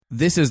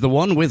This is the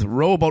one with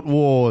Robot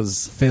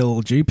Wars,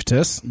 Phil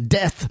Jupitus,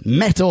 Death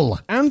Metal,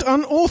 and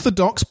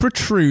unorthodox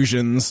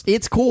protrusions.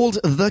 It's called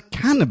The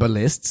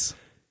Cannibalists.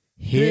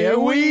 Here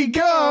we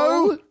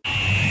go!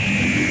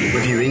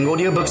 Reviewing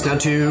audiobooks now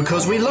too,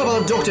 cause we love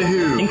our Doctor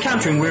Who.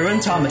 Encountering We're in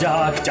Time the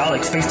Dark,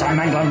 Dalek, Space-Time,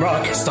 Anglan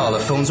Rock.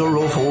 Starlet phones are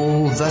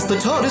awful, that's the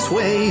TARDIS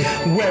way.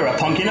 We're a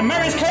punk in a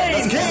Mary's Kane.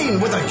 That's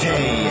Kane with a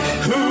K.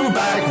 Who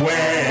back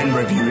when?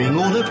 Reviewing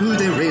all of who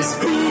there is.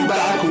 Who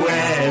back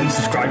when?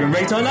 Subscribe and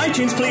rate on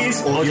iTunes,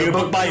 please.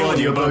 Audiobook by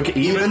audiobook,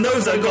 even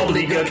those are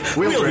gobbledygook.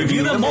 We'll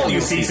review them all,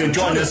 you see, so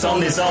join us on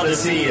this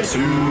odyssey. It's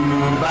Who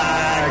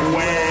Back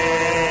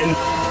When?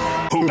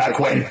 Who Back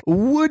When?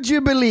 Would you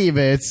believe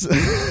it?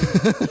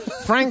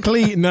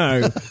 Frankly,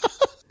 no.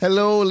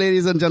 Hello,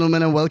 ladies and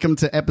gentlemen, and welcome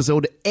to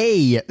episode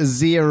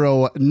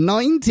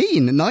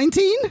A019.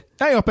 19?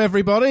 Hey up,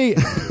 everybody.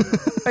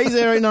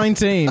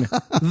 A019.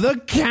 The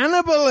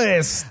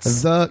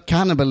Cannibalists. The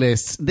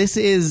Cannibalists. This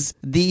is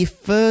the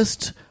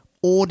first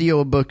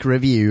audiobook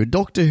review,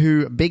 Doctor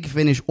Who Big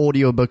Finish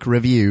audiobook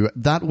review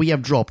that we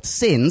have dropped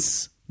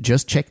since,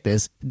 just check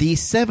this, the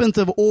 7th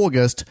of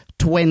August,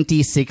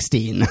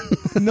 2016.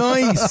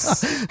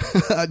 Nice.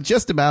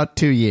 Just about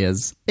 2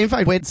 years. In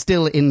fact, we're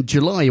still in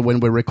July when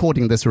we're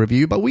recording this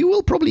review, but we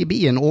will probably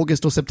be in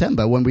August or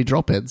September when we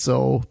drop it,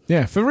 so...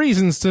 Yeah, for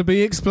reasons to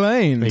be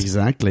explained.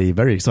 Exactly.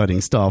 Very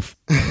exciting stuff.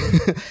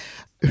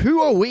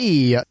 Who are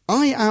we?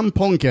 I am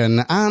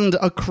Ponkin, and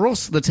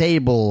across the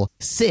table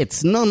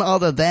sits none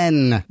other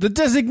than... the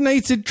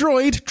designated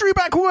droid, Drew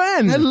Back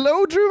When.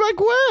 Hello, Drew Back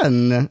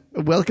When.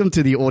 Welcome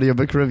to the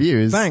audiobook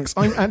reviews. Thanks.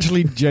 I'm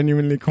actually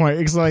genuinely quite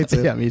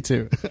excited. Yeah, me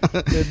too.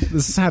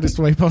 The saddest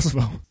way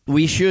possible.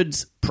 We should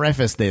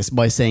preface this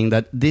by saying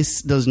that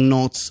this does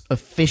not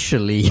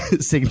officially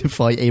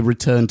signify a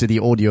return to the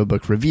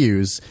audiobook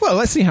reviews. Well,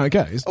 let's see how it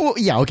goes. Oh,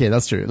 yeah, okay,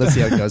 that's true. Let's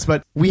see how it goes.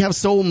 But we have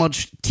so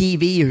much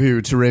TV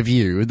Who to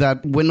review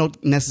that we're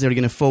not necessarily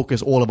going to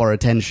focus all of our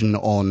attention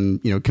on,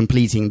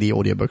 completing the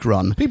audiobook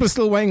run. People are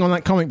still waiting on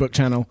that comic book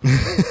channel.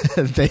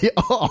 They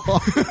are.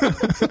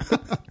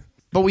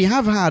 But we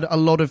have had a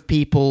lot of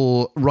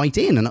people write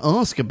in and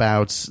ask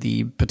about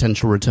the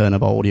potential return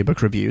of our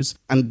audiobook reviews.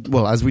 And,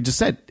 well, as we just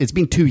said, it's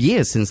been 2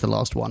 years since the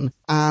last one.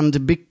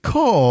 And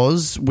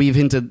because we've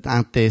hinted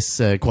at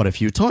this quite a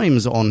few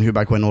times on Who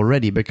Back When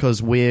already,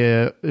 because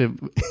we're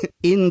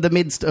in the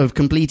midst of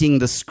completing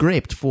the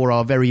script for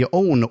our very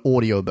own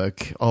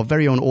audiobook, our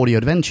very own audio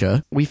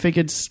adventure, we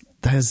figured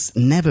there's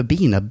never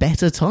been a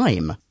better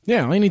time.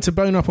 Yeah, I need to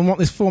bone up on what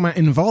this format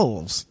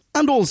involves.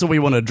 And also we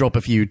want to drop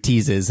a few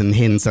teasers and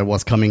hints at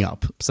what's coming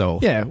up, so...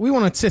 Yeah, we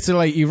want to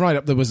titillate you right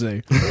up the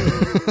wazoo.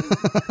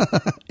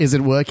 Is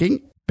it working?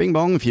 Bing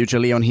bong, Future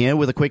Leon here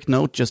with a quick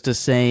note just to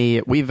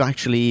say we've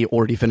actually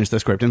already finished the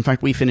script. In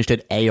fact, we finished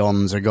it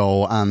aeons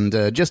ago, and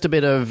just a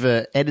bit of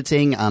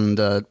editing and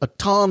a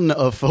ton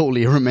of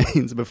Foley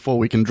remains before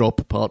we can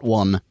drop part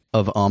 1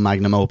 of our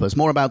magnum opus.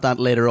 More about that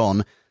later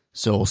on,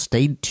 so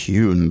stay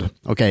tuned.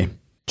 Okay,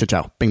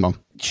 ciao, bing bong.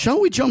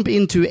 Shall we jump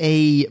into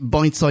a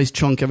bite-sized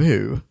chunk of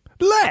Who?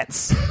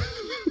 Let's!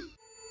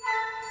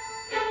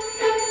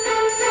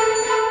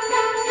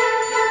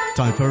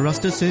 Time for us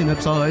to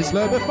synopsize,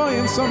 Slurpify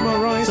and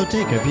summarize. so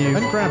take a view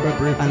And grab a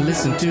brew. and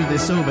listen to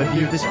this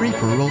overview, this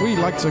free-for-all. We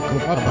like to call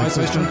a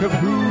bite-sized chunk of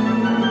Who.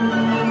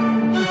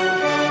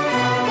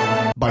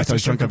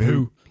 Bite-sized chunk of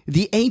Who.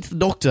 The 8th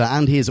Doctor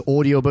and his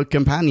audiobook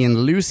companion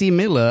Lucy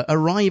Miller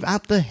arrive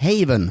at the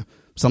Haven.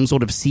 Some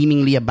sort of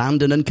seemingly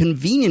abandoned and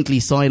conveniently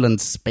silent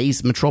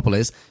space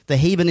metropolis, the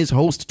Haven is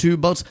host to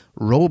but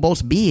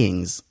robot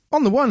beings.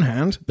 On the one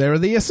hand, there are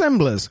the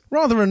Assemblers,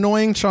 rather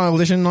annoying,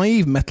 childish and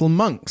naive metal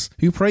monks,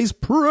 who praise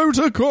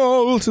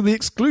protocol to the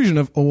exclusion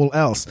of all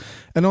else.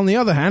 And on the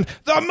other hand,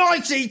 the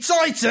mighty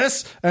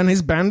Titus and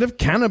his band of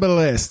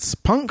cannibalists,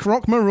 punk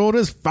rock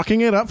marauders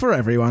fucking it up for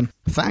everyone.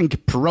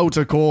 Thank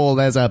protocol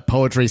there's a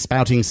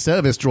poetry-spouting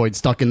service droid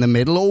stuck in the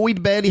middle, or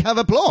we'd barely have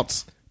a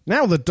plot.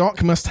 Now the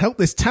Doc must help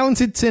this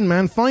talented Tin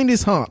Man find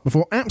his heart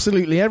before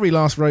absolutely every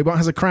last robot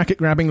has a crack at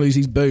grabbing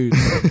Lucy's booze.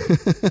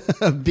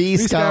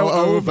 B-Scow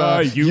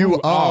over,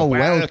 you are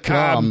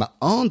welcome.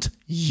 Aren't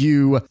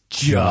you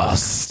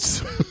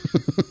just?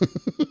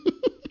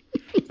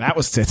 That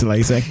was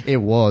titillating.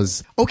 It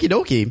was. Okie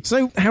dokie.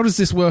 So how does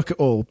this work at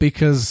all?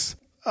 Because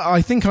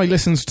I think I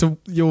listened to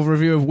your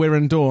review of We're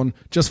and Dawn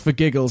just for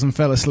giggles and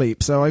fell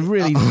asleep, so I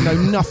really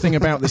know nothing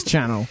about this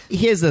channel.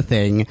 Here's the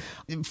thing.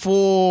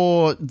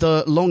 For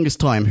the longest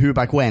time, Who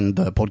Back When,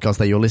 the podcast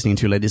that you're listening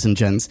to, ladies and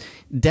gents,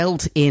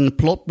 dealt in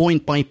plot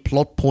point by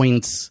plot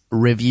point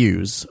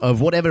reviews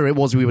of whatever it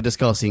was we were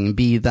discussing,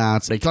 be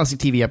that a classic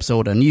TV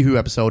episode, a new Who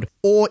episode,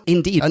 or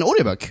indeed an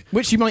audiobook.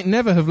 Which you might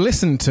never have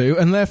listened to,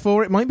 and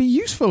therefore it might be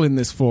useful in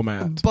this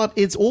format. But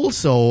it's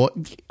also,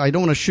 I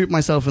don't want to shoot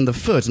myself in the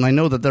foot, and I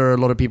know that there are a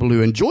lot lot of people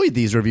who enjoyed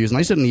these reviews, and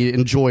I certainly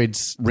enjoyed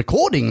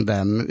recording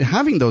them,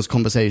 having those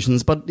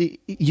conversations, but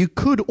you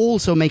could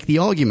also make the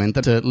argument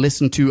that to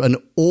listen to an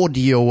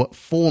audio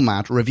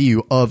format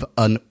review of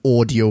an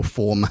audio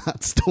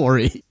format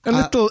story. A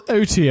little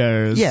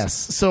OTOs. Yes.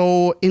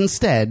 So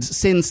instead,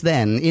 since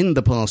then, in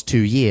the past 2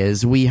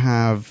 years, we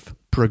have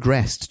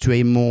progressed to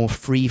a more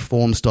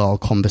free-form style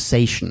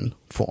conversation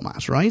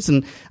format, right?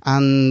 And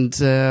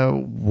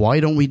why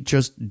don't we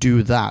just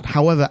do that?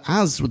 However,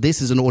 as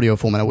this is an audio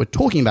format, we're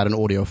talking about an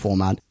audio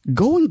format,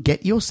 go and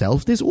get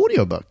yourself this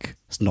audiobook.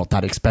 It's not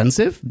that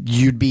expensive.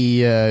 You'd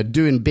be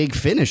doing Big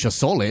Finish a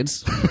solid.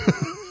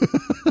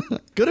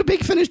 Go to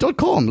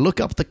bigfinish.com, look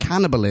up The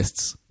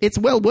Cannibalists. It's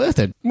well worth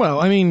it. Well,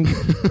 I mean,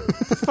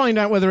 find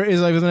out whether it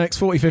is over the next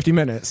 40, 50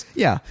 minutes.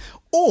 Yeah.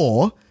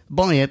 Or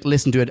buy it,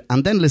 listen to it,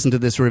 and then listen to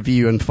this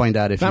review and find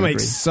out if that you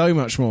makes agree. so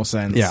much more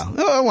sense. Yeah.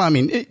 Oh, well, I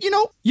mean,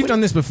 You've done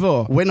this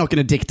before. we're not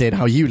going to dictate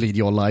how you lead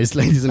your lives,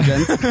 ladies and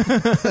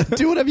gents.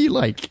 Do whatever you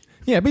like.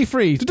 Yeah, be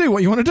free to do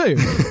what you want to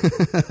do.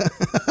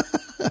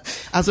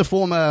 As a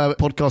former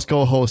podcast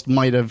co-host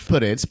might have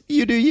put it,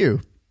 you do you.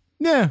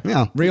 Yeah.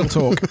 Yeah. Real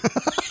talk.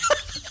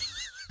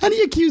 And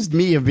he accused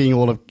me of being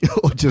all about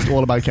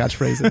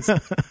catchphrases.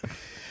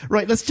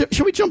 Right,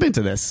 shall we jump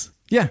into this?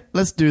 Yeah.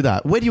 Let's do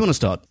that. Where do you want to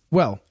start?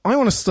 Well, I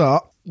want to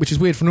start, which is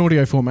weird for an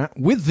audio format,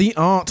 with the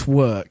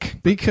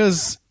artwork.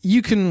 Because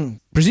you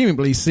can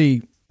presumably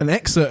see an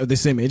excerpt of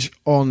this image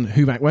on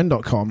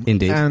whobackwhen.com.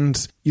 Indeed.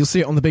 And you'll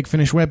see it on the Big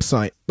Finish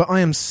website. But I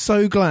am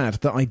so glad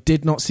that I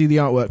did not see the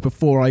artwork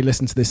before I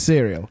listened to this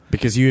serial.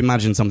 Because you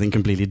imagined something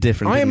completely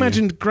different. I didn't you?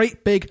 imagined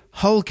great big,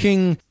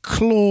 hulking,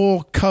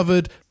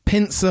 claw-covered,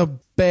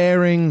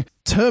 pincer-bearing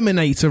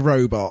Terminator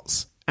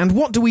robots. And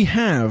what do we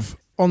have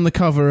on the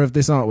cover of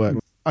this artwork?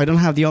 I don't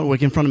have the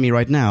artwork in front of me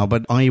right now,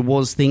 but I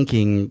was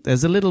thinking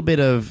there's a little bit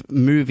of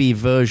movie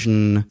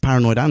version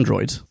Paranoid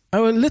Android.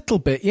 Oh, a little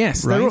bit,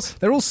 yes. Right.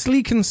 They're all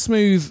sleek and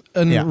smooth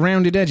and Yeah.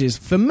 rounded edges.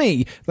 For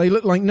me, they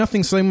look like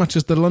nothing so much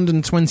as the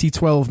London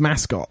 2012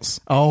 mascots.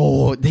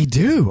 Oh, they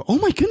do. Oh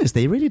my goodness,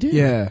 they really do.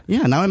 Yeah.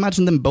 Yeah, now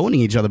imagine them boning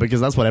each other because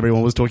that's what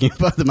everyone was talking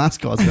about, the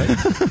mascots,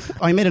 right?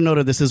 I made a note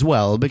of this as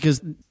well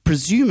because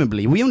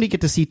presumably we only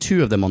get to see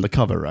 2 of them on the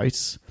cover,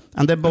 right?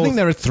 And they're both... I think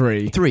there are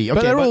 3. 3, okay.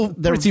 But they're but all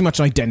they're pretty much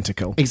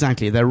identical.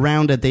 Exactly. They're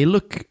rounded. They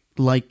look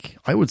like,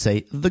 I would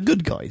say, the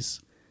good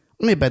guys.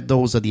 I bet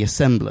those are the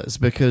assemblers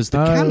because the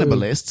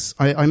cannibalists,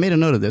 I made a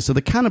note of this. So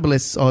the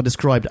cannibalists are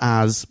described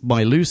as,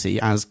 by Lucy,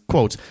 as,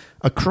 quote,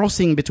 a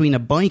crossing between a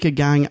biker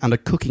gang and a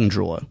cooking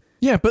drawer.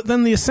 Yeah, but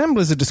then the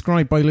assemblers are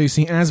described by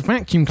Lucy as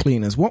vacuum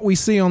cleaners. What we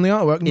see on the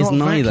artwork, Is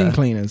not neither. vacuum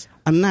cleaners.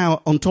 And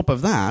now, on top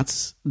of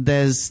that,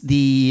 there's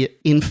the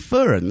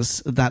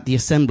inference that the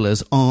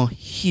assemblers are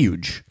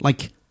huge.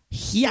 Like,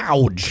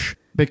 huge.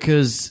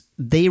 Because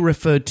they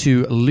refer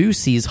to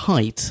Lucy's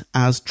height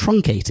as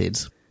truncated.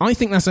 I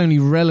think that's only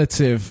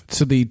relative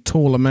to the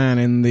taller man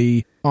in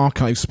the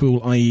archive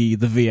spool, i.e.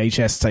 the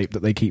VHS tape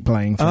that they keep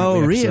playing.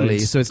 throughout the really?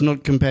 episodes. So it's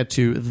not compared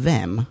to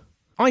them?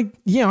 I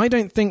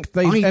don't think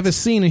they've ever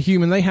seen a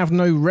human. They have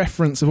no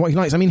reference of what he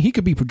likes. I mean, he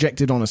could be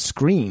projected on a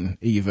screen,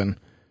 even.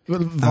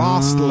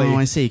 Vastly. Oh,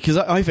 I see. Because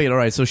I figured, all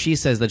right, so she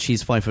says that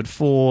she's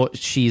 5'4".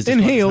 She's In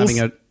heels.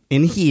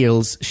 In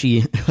heels,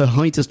 her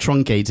height is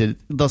truncated.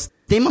 Thus,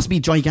 they must be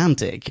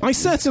gigantic. I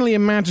certainly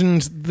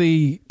imagined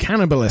the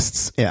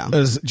cannibalists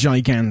as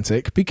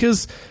gigantic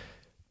because,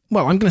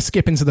 well, I'm going to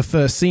skip into the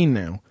first scene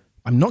now.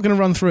 I'm not going to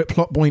run through it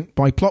plot point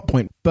by plot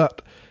point,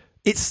 but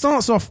it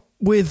starts off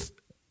with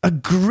a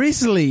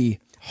grisly,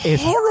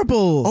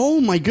 horrible,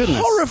 Oh my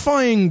goodness.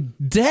 horrifying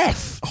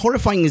death.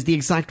 Horrifying is the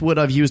exact word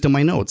I've used in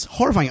my notes.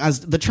 Horrifying,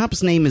 as the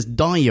chap's name is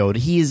Diode.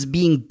 He is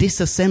being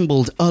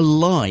disassembled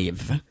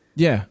alive.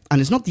 Yeah.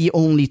 And it's not the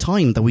only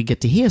time that we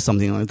get to hear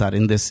something like that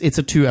in this. It's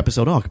a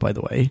 2-episode arc, by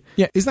the way.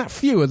 Yeah. Is that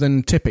fewer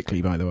than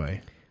typically, by the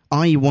way?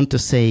 I want to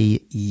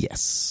say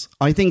yes.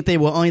 I think they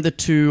were either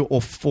 2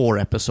 or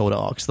 4-episode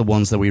arcs, the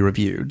ones that we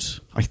reviewed.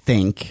 I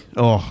think.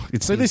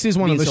 So this is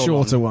one of the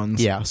shorter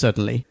ones. Yeah,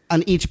 certainly.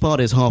 And each part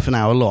is half an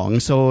hour long.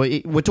 So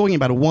we're talking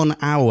about 1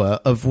 hour,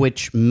 of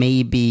which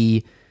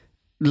maybe,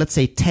 let's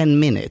say 10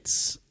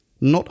 minutes,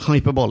 not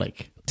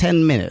hyperbolic,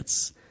 10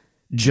 minutes,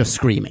 just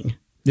screaming.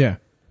 Yeah.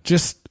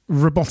 Just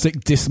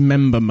robotic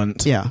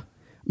dismemberment. Yeah.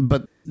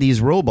 But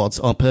these robots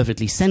are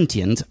perfectly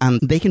sentient and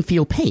they can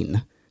feel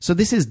pain. So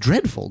this is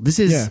dreadful. This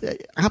is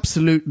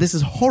this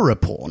is horror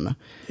porn.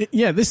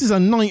 Yeah, this is a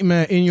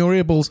nightmare in your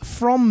earballs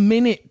from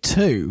minute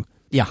 2.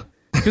 Yeah.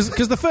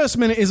 Because the first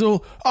minute is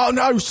all, oh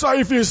no,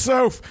 save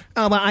yourself.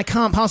 Oh, but I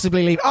can't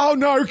possibly leave. Oh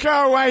no,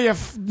 go away,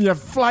 you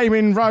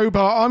flaming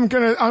robot. I'm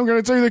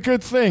gonna do the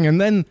good thing. And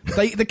then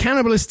the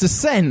cannibalists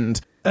descend,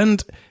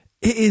 and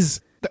it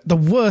is the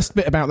worst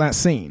bit about that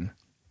scene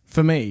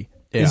for me.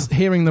 Is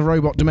hearing the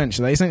robot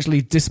dementia. They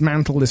essentially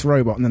dismantle this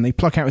robot and then they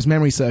pluck out his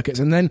memory circuits,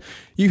 and then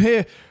you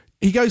hear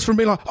he goes from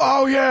being like,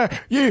 oh yeah,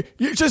 you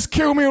just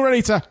kill me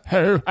already, to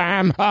who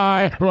am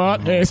I?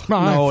 What is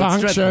my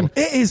function?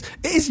 It's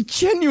It is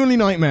genuinely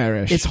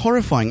nightmarish. It's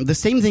horrifying. The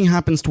same thing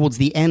happens towards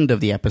the end of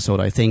the episode,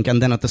 I think,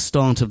 and then at the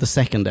start of the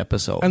second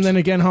episode. And then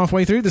again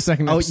halfway through the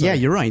second episode. Oh, yeah,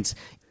 you're right.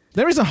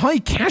 There is a high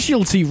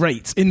casualty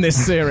rate in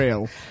this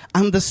serial.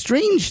 And the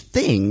strange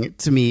thing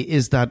to me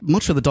is that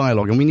much of the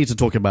dialogue, and we need to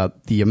talk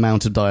about the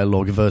amount of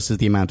dialogue versus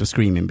the amount of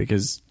screaming,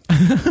 because,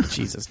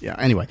 Jesus, yeah,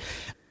 anyway.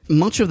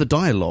 Much of the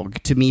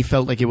dialogue, to me,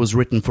 felt like it was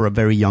written for a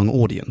very young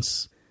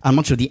audience. And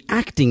much of the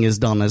acting is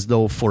done as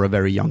though for a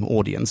very young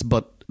audience.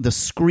 But the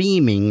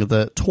screaming,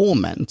 the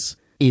torment,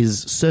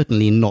 is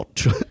certainly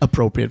not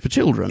appropriate for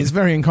children. It's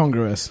very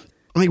incongruous.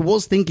 I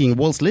was thinking,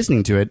 whilst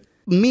listening to it,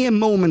 mere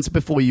moments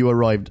before you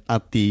arrived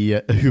at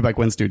the Who Back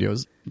When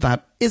studios,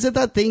 that is it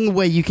that thing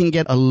where you can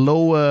get a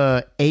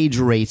lower age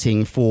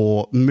rating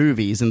for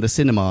movies in the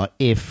cinema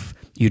if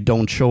you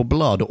don't show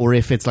blood, or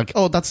if it's like,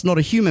 oh, that's not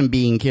a human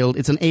being killed,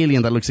 it's an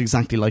alien that looks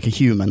exactly like a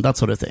human, that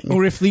sort of thing.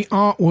 Or if the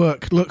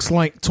artwork looks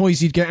like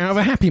toys you'd get out of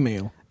a Happy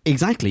Meal.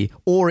 Exactly.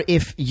 Or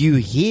if you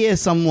hear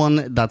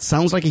someone that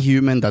sounds like a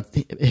human, that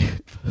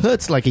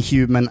hurts like a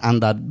human,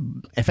 and that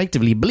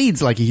effectively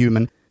bleeds like a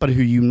human, but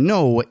who you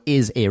know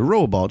is a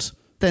robot,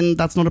 then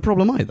that's not a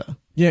problem either.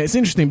 Yeah, it's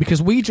interesting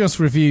because we just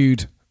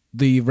reviewed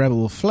the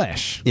Rebel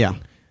Flesh. Yeah.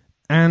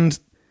 And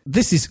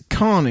this is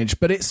carnage,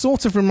 but it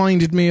sort of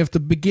reminded me of the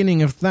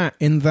beginning of that,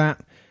 in that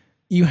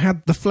you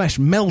had the flesh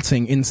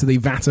melting into the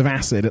vat of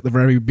acid at the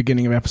very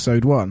beginning of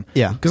episode 1.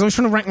 Yeah. Because I was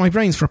trying to rack my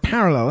brains for a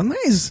parallel, and that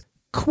is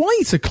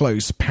quite a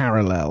close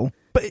parallel,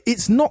 but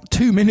it's not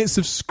 2 minutes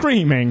of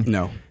screaming.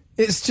 No.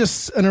 It's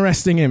just an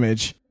arresting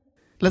image.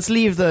 Let's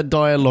leave the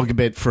dialogue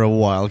bit for a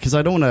while, because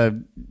I don't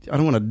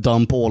want to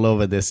dump all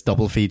over this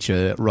double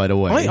feature right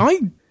away. I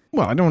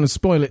don't want to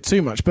spoil it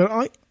too much, but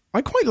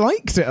I quite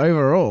liked it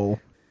overall.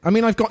 I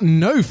mean, I've got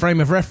no frame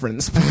of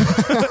reference, but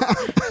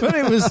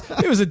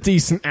it was a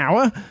decent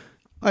hour.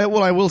 I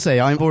will say,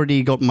 I've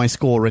already got my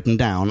score written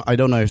down. I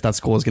don't know if that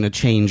score is going to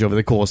change over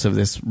the course of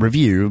this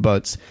review,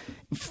 but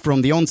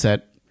from the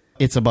onset,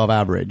 it's above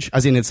average.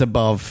 As in, it's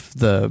above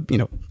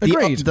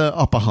the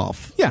upper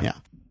half. Yeah.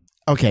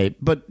 Okay,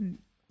 but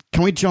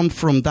can we jump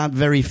from that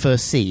very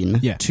first scene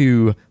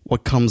to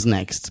what comes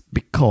next?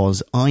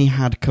 Because I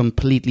had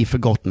completely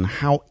forgotten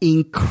how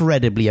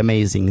incredibly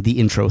amazing the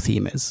intro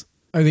theme is.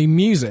 Oh, the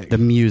music. The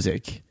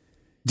music.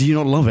 Do you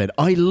not love it?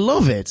 I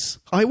love it.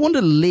 I want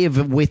to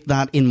live with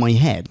that in my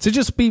head. To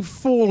just be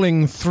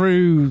falling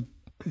through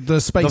the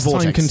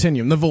space-time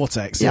continuum. The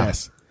vortex,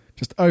 yes.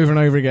 Just over and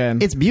over again.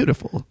 It's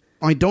beautiful.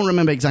 I don't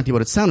remember exactly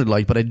what it sounded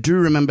like, but I do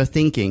remember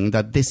thinking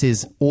that this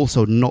is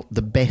also not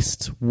the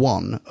best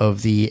one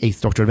of the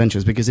Eighth Doctor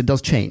Adventures, because it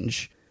does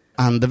change.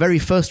 And the very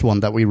first one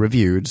that we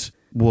reviewed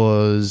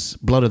was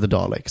Blood of the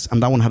Daleks,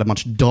 and that one had a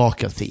much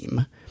darker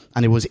theme,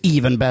 and it was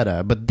even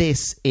better. But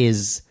this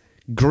is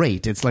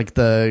great. It's like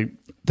the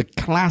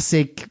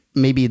classic,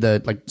 maybe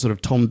the like sort of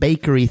Tom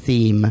Bakery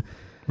theme,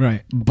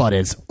 right? But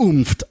it's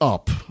oomphed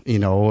up.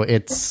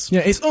 It's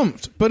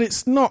oomphed, but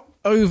it's not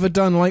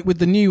overdone like with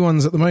the new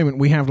ones at the moment.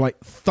 We have like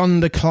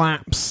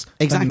thunderclaps,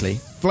 exactly, and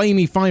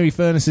flamey, fiery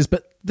furnaces.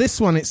 But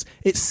this one, it's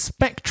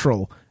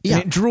spectral. Yeah,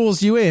 and it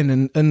draws you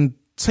in and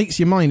takes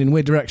your mind in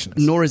weird directions.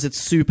 Nor is it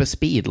super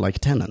speed like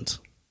Tennant.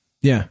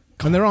 Yeah.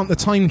 And there aren't the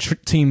time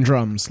team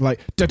drums like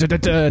da da da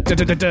da da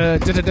da da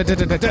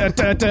da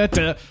da da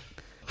da.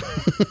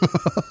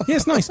 Yeah,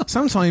 it's nice.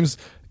 Sometimes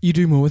you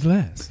do more with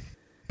less,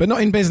 but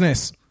not in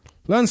business.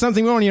 Learn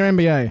something more in your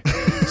MBA.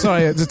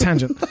 Sorry, it's a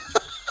tangent.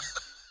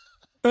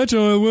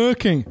 Agile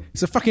working.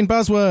 It's a fucking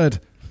buzzword.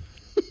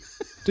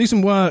 Do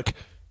some work.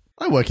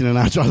 I work in an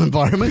agile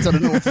environment. I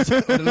don't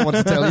know what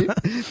to tell you.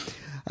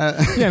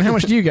 Yeah, and how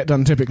much do you get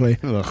done typically?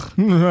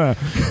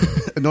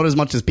 Not as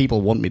much as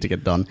people want me to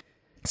get done.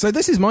 So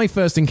this is my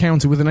first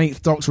encounter with an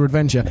Eighth Doctor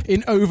adventure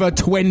in over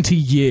 20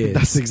 years.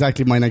 That's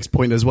exactly my next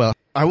point as well.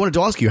 I wanted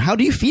to ask you, how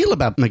do you feel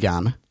about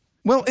McGann?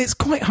 Well, it's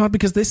quite hard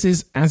because this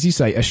is, as you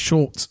say, a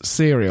short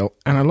serial,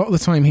 and a lot of the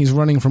time he's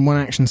running from one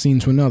action scene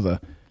to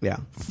another. Yeah.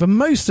 For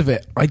most of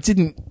it, I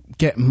didn't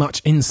get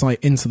much insight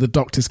into the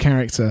Doctor's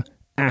character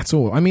at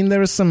all. I mean,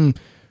 there are some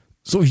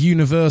sort of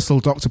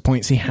universal Doctor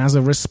points. He has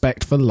a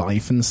respect for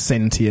life and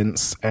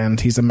sentience, and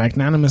he's a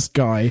magnanimous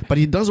guy. But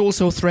he does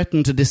also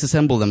threaten to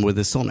disassemble them with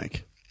his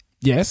sonic.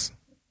 Yes.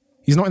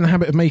 He's not in the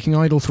habit of making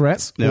idle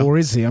threats, or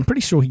is he? I'm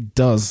pretty sure he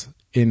does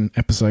in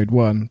episode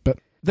 1, but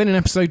then in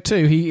episode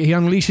 2 he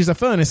unleashes a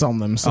furnace on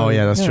them. So,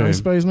 that's true. I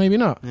suppose maybe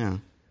not. Yeah.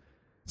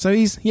 So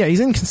he's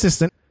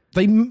inconsistent.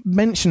 They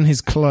mention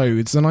his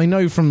clothes, and I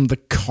know from the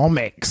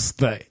comics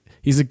that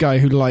he's a guy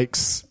who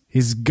likes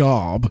his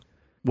garb.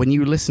 When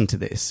you listen to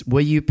this, were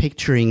you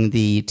picturing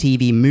the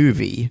TV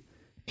movie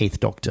Eighth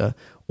Doctor,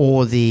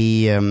 or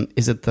the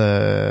is it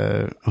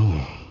the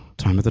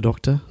Time of the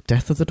Doctor?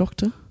 Death of the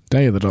Doctor?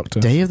 Day of the Doctor.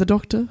 Day of the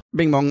Doctor?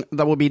 Bing bong,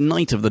 that would be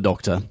Night of the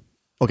Doctor.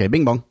 Okay,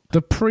 bing bong.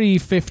 The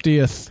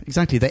pre-50th,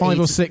 Exactly. The 5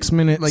 or 6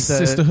 minutes like the-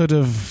 Sisterhood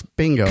of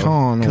Bingo.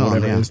 Khan or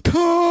whatever yeah. it is.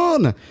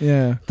 Khan!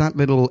 Yeah. That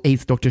little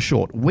 8th Doctor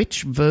short.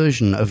 Which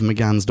version of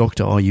McGann's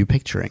Doctor are you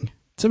picturing?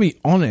 To be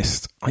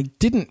honest, I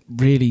didn't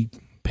really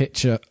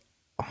picture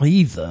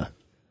either.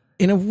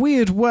 In a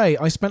weird way,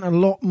 I spent a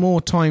lot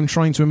more time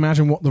trying to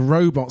imagine what the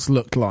robots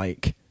looked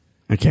like,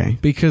 Okay.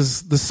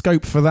 because the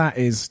scope for that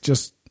is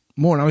just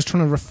more, and I was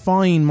trying to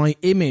refine my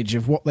image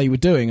of what they were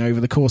doing over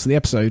the course of the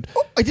episode.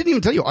 Oh, I didn't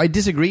even tell you. I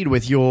disagreed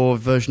with your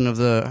version of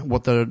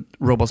what the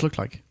robots look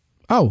like.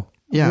 Oh,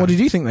 Yeah. What did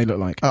you think they looked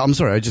like? I'm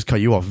sorry, I just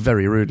cut you off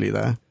very rudely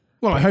there.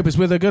 Well, I hope it's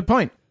with a good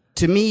point.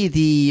 To me,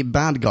 the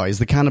bad guys,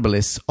 the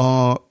cannibalists,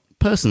 are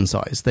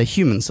person-sized. They're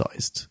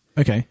human-sized.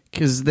 Okay.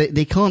 Because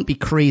they can't be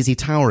crazy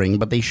towering,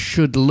 but they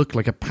should look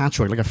like a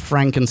patchwork, like a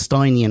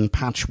Frankensteinian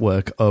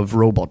patchwork of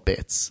robot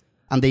bits.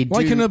 And they do...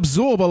 Like an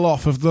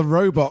Absorber-Loff of the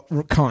robot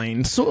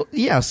kind.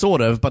 Yeah,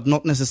 sort of, but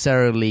not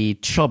necessarily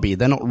chubby.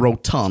 They're not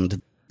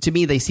rotund. To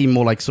me, they seem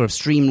more like sort of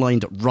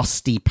streamlined,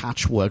 rusty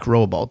patchwork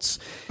robots.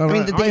 Oh,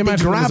 right. I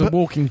imagine them as a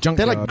walking They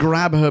junkyard. like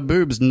grab her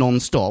boobs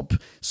non-stop,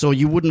 so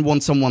you wouldn't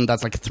want someone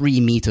that's like 3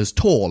 meters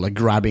tall like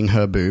grabbing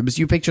her boobs.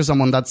 You picture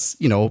someone that's,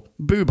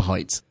 boob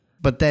height.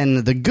 But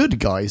then the good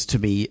guys, to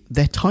me,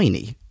 they're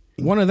tiny.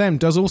 One of them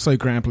does also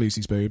grab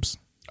Lucy's boobs.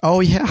 Oh,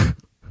 yeah.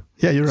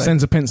 Yeah, you're right.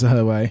 Sends a pincer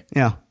her way.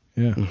 Yeah.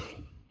 Yeah.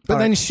 But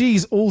then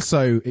she's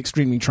also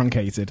extremely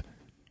truncated.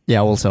 Yeah,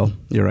 also,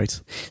 you're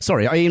right.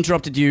 Sorry, I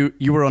interrupted you.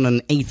 You were on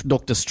an 8th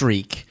Doctor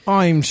streak.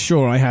 I'm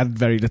sure I had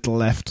very little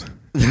left.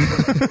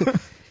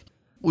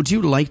 Would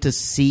you like to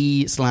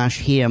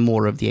see/hear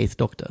more of the 8th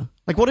Doctor?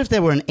 Like, what if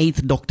there were an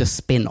 8th Doctor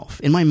spin-off?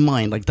 In my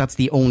mind, like, that's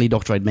the only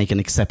Doctor I'd make an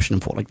exception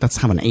for. Like, let's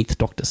have an 8th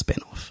Doctor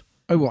spin-off.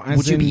 Oh, what? As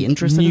Would you in be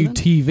interested new in that?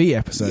 TV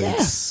episodes?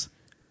 Yes.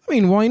 I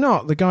mean, why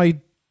not? The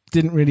guy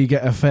didn't really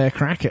get a fair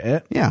crack at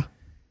it. Yeah.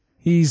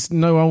 He's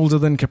no older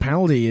than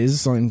Capaldi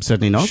is, I'm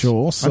Certainly not.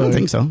 sure. So, I don't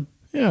think so.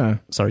 Yeah.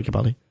 Sorry,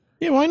 Capaldi.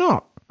 Yeah, why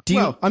not?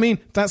 Well, I mean,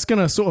 that's going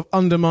to sort of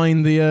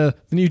undermine the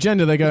new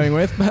gender they're going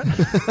with, but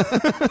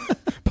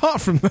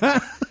apart from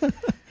that...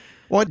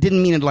 Well, I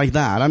didn't mean it like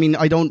that. I mean,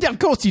 I don't... Yeah, of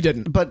course you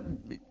didn't. But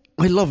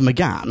I love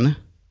McGann,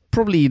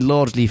 probably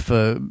largely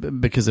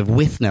because of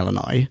Withnell and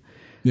I.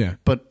 Yeah.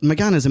 But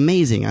McGann is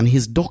amazing, and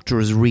his Doctor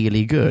is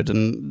really good,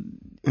 and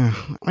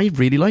I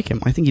really like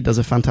him. I think he does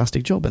a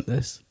fantastic job in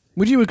this.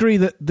 Would you agree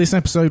that this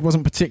episode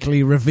wasn't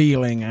particularly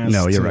revealing as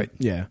No, you're to- right.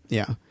 Yeah.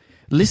 Yeah.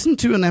 Listen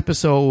to an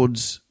episode,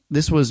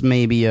 this was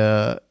maybe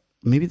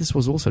this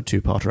was also a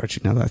two-parter,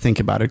 actually, now that I think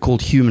about it,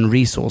 called Human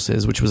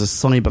Resources, which was a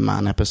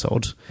Cyberman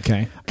episode.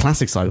 Okay.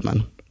 Classic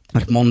Cyberman.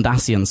 Like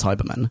Mondasian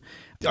Cyberman.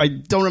 I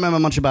don't remember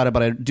much about it,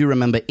 but I do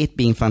remember it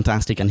being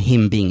fantastic and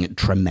him being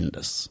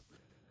tremendous.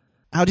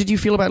 How did you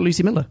feel about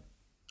Lucy Miller?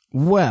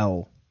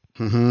 Well,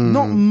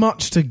 not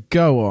much to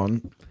go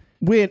on.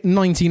 We're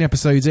 19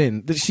 episodes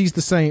in. That she's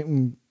the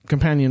same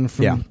companion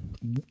from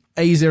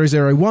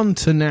A001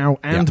 to now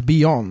and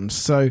beyond.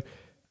 So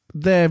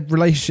their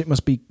relationship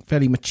must be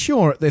fairly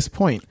mature at this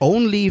point.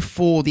 Only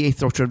for the 8th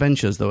Doctor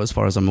Adventures, though, as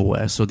far as I'm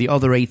aware. So the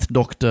other 8th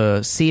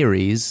Doctor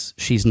series,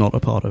 she's not a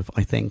part of,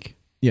 I think.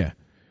 Yeah.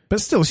 But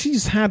still,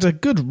 she's had a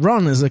good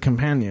run as a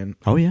companion.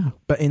 Oh, yeah.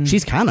 But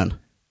She's canon.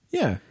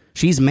 Yeah.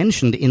 She's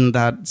mentioned in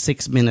that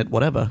 6-minute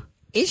whatever.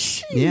 Is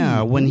she?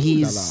 Yeah, when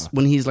he's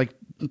like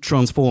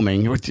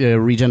transforming,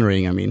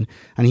 regenerating, I mean,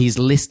 and he's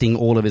listing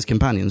all of his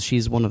companions,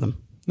 she's one of them.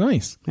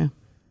 Nice. Yeah.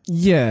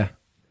 Yeah.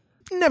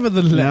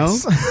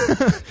 Nevertheless.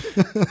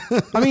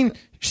 I mean,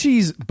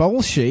 she's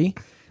bolshy.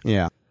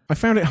 Yeah. I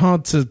found it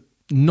hard to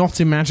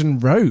not imagine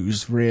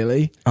Rose,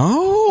 really,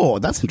 Oh,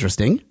 that's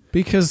interesting.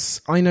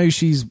 because I know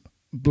she's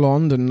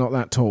blonde and not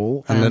that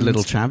tall. And a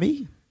little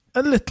chavvy?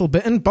 A little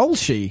bit, and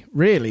bolshy,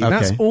 really. Okay.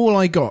 That's all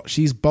I got.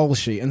 She's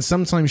bolshy, and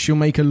sometimes she'll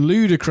make a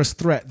ludicrous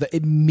threat that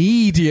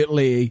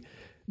immediately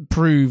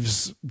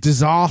proves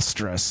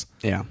disastrous.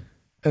 Yeah.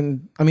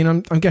 And, I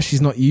mean, I guess she's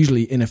not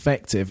usually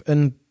ineffective,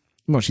 and,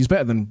 well, she's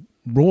better than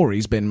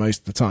Rory's been most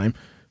of the time,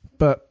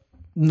 but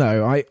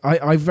no, I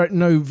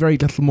know very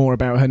little more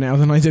about her now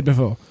than I did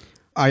before.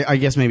 I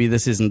guess maybe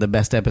this isn't the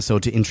best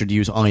episode to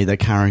introduce either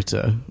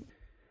character.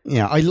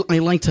 Yeah, I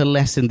liked her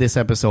less in this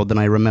episode than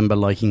I remember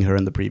liking her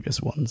in the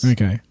previous ones.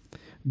 Okay.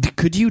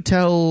 Could you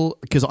tell,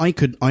 because I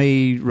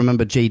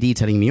remember JD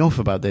telling me off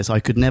about this, I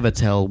could never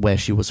tell where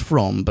she was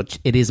from, but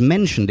it is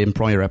mentioned in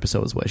prior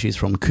episodes where she's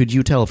from. Could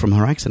you tell from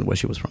her accent where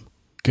she was from?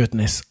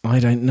 Goodness, I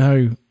don't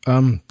know.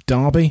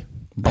 Derby?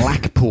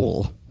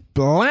 Blackpool.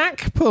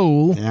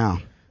 Blackpool? Yeah.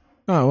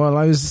 Oh, well,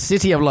 I was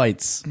City of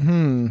Lights.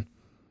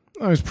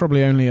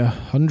 probably only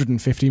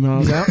 150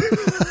 miles out.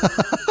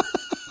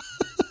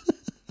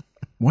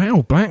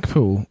 Wow,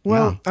 Blackpool.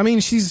 Well, Yeah. I mean,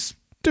 she's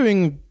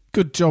doing a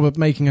good job of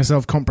making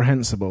herself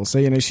comprehensible.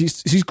 So,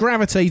 she's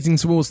gravitating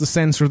towards the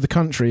centre of the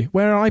country,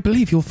 where I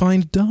believe you'll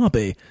find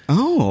Derby.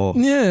 Oh.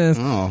 Yeah.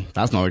 Oh,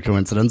 that's not a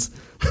coincidence.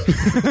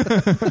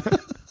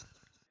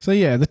 So,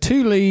 yeah, the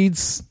two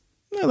leads,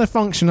 they're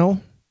functional.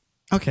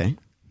 Okay.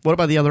 What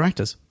about the other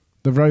actors?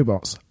 The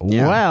robots.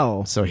 Yeah.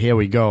 Well, So here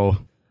we go.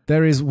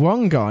 There is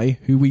one guy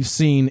who we've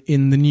seen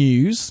in the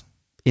news,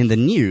 In the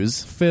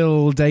news,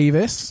 Phil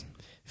Davis.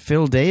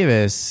 Phil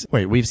Davis.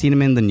 Wait, we've seen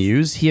him in the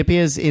news. He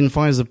appears in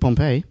Fires of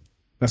Pompeii.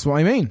 That's what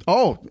I mean.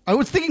 Oh, I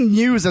was thinking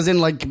news as in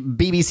like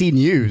BBC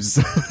News.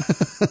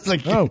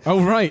 Like,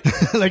 Oh, right.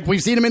 like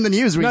we've seen him in the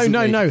news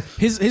recently. No.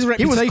 His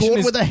reputation caught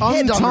is with a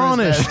head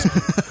under his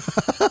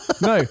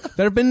untarnished. No,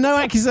 there have been no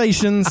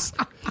accusations.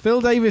 Phil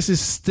Davis is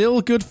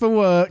still good for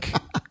work.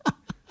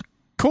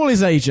 Call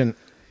his agent.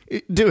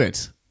 Do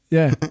it.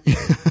 Yeah.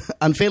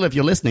 And Phil, if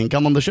you're listening,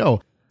 come on the show.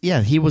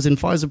 Yeah, he was in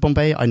Fires of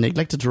Pompeii. I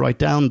neglected to write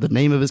down the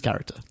name of his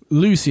character.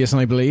 Lucius,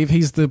 I believe.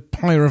 He's the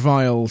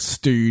pyrovile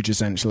stooge,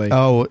 essentially.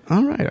 Oh,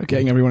 all right. Okay.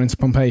 Getting everyone into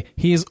Pompeii.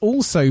 He has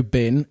also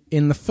been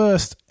in the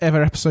first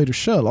ever episode of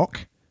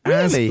Sherlock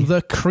as Really?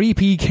 the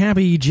creepy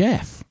cabbie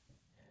Jeff.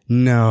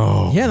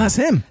 No. Yeah, that's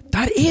him.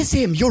 That is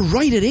him. You're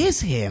right. It is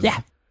him.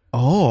 Yeah.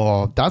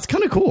 Oh, that's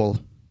kind of cool.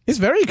 It's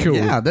very cool.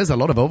 Yeah, there's a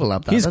lot of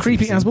overlap there. He's That's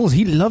creepy as interesting. balls.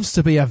 He loves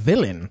to be a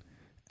villain.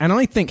 And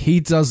I think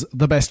he does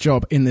the best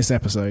job in this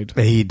episode.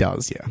 He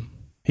does, yeah.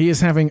 He is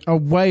having a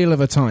whale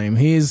of a time.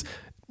 He is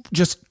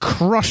just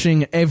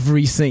crushing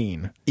every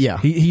scene. Yeah.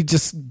 He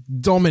just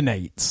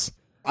dominates.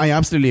 I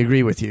absolutely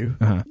agree with you.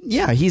 Uh-huh.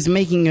 Yeah, he's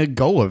making a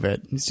go of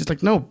it. He's just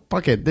like, no,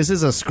 fuck it. This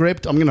is a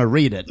script. I'm going to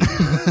read it.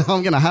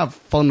 I'm going to have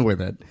fun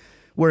with it.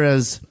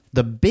 Whereas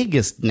the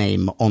biggest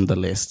name on the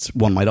list,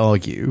 one might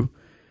argue,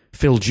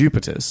 Phil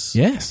Jupitus,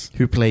 Yes.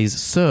 who plays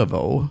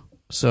Servo.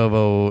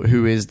 Servo,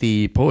 who is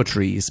the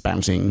poetry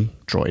spouting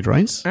droid,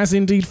 right? As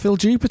indeed Phil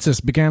Jupitus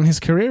began his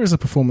career as a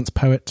performance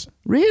poet.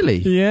 Really?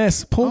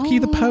 Yes, Porky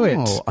the Poet.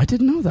 Oh, I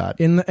didn't know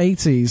that. In the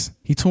 80s.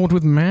 He toured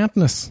with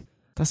Madness.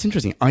 That's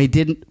interesting. I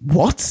didn't...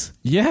 What?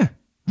 Yeah.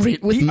 With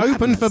He Madness?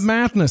 opened for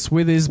Madness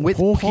with his With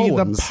Porky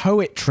poems? the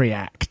Poetry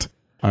Act.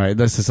 All right,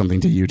 this is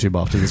something to YouTube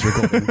after this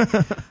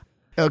recording.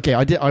 Okay,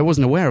 I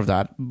wasn't aware of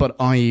that, but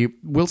I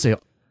will say,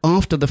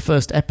 after the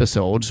first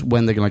episode,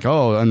 when they're like,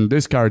 oh, and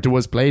this character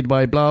was played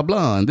by blah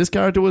blah, and this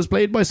character was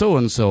played by so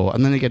and so,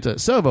 and then they get to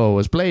Servo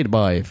was played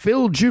by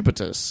Phil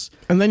Jupitus.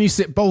 And then you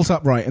sit bolt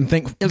upright and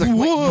think, It's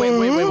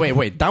like,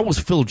 wait, that was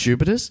Phil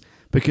Jupitus?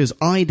 Because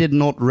I did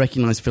not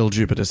recognize Phil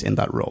Jupitus in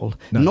that role.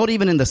 No. Not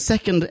even in the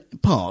second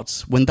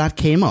part, when that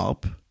came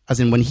up, as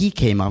in when he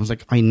came up, I was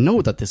like, I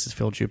know that this is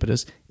Phil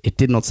Jupitus. It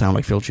did not sound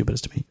like Phil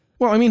Jupitus to me.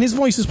 Well, I mean, his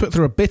voice is put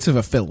through a bit of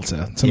a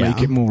filter to Yeah.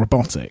 make it more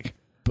robotic.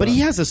 But he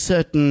has a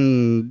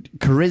certain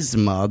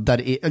charisma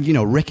that,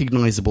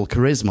 recognizable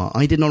charisma.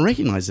 I did not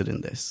recognize it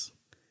in this.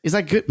 Is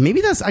that good?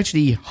 Maybe that's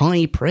actually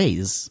high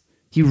praise.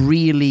 He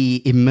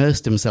really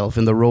immersed himself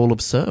in the role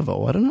of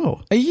Servo. I don't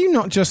know. Are you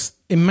not just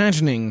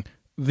imagining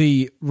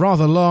the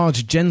rather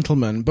large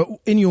gentleman, but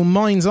in your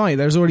mind's eye,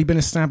 there's already been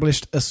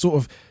established a sort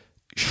of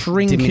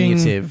shrinking,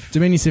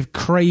 diminutive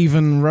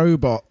craven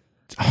robot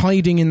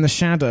hiding in the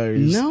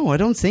shadows? No, I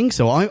don't think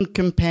so. I'm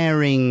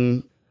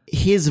comparing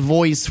his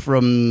voice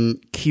from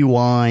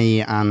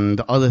QI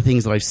and other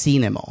things that I've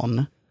seen him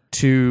on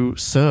to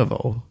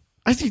Servo.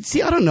 I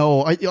don't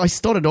know. I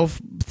started off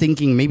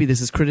thinking maybe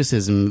this is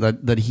criticism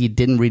that he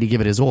didn't really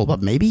give it his all,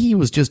 but maybe he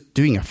was just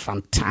doing a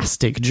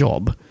fantastic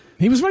job.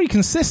 He was very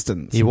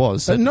consistent. He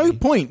was. At no certainly.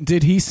 point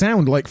did he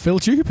sound like Phil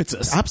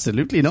Jupitus.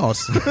 Absolutely not.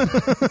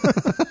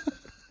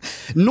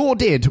 Nor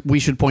did, we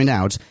should point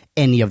out,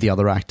 any of the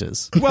other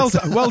actors. Well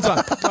done, well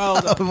done,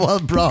 well done. Well,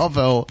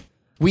 bravo.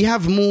 We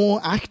have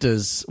more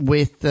actors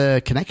with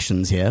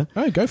connections here.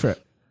 Oh, go for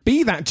it.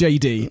 Be that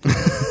JD.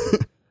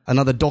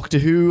 Another Doctor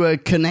Who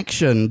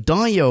connection.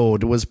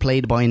 Diode was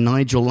played by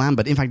Nigel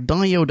Lambert. In fact,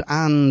 Diode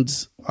and,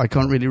 I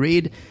can't really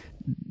read,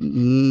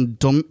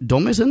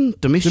 Domitian,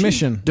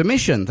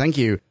 thank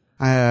you.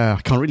 I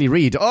can't really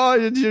read. Oh,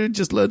 you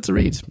just learned to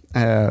read.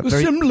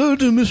 Similar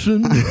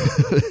Domitian.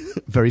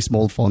 Very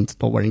small font,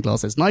 not wearing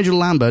glasses. Nigel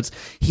Lambert,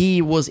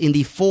 he was in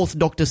the fourth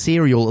Doctor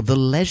serial, The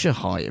Leisure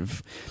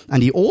Hive.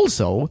 And he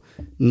also,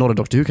 not a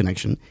Doctor Who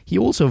connection, he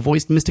also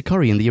voiced Mr.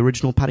 Curry in the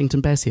original Paddington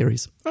Bear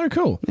series. Oh,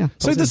 cool. Yeah,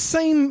 So that the was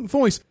same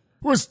voice.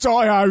 Was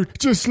Diode,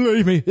 just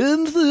leave me.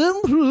 In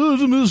the Emperor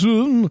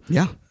Domitian.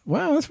 Yeah.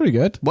 Wow, that's pretty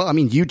good. Well, I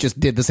mean, you just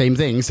did the same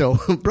thing, so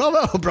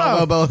bravo,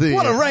 both of you.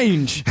 What a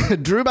range.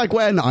 Drew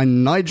Bagwen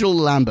and Nigel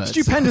Lambert.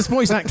 Stupendous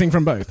voice acting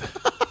from both.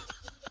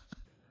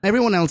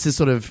 Everyone else is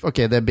sort of,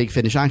 okay, they're big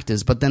Finnish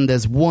actors, but then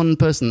there's one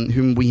person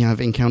whom we have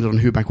encountered on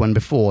Who Back When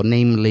before,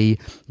 namely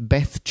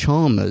Beth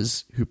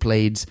Chalmers, who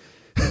played...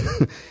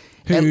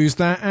 Who's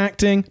that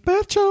acting?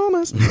 Beth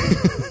Chalmers.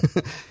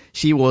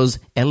 She was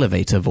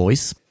elevator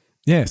voice.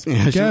 Yes.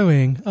 Yeah,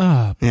 Going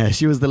up. Yeah,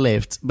 she was the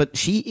lift. But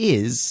she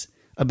is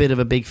a bit of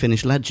a big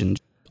Finnish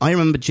legend. I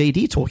remember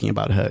JD talking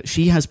about her.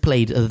 She has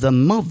played the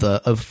mother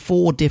of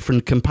 4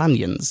 different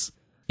companions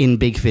in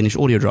big Finnish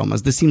audio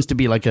dramas. This seems to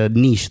be like a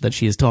niche that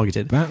she has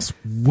targeted. That's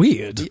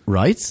weird.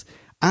 Right?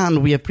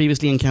 And we have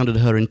previously encountered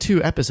her in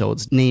 2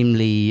 episodes,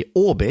 namely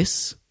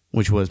Orbis,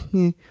 which was,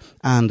 and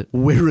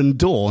Wirren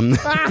Dawn,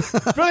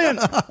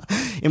 Brilliant.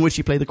 in which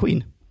she played the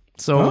Queen.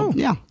 So,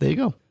 yeah, there you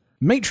go.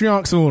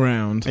 Matriarchs all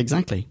round.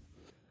 Exactly.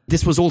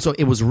 This was also,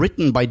 it was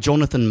written by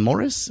Jonathan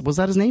Morris. Was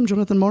that his name,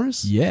 Jonathan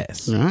Morris?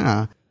 Yes.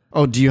 Ah.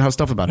 Oh, do you have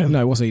stuff about him?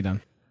 No, what's he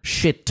done?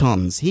 Shit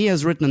tons. He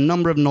has written a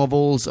number of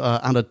novels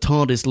and a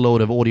TARDIS load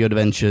of audio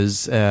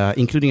adventures,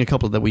 including a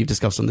couple that we've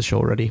discussed on the show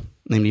already.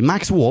 Namely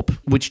Max Warp,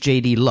 which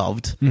JD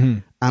loved,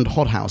 and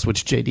Hothouse,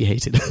 which JD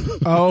hated.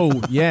 Oh,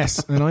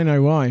 yes, and I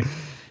know why.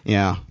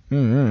 Yeah.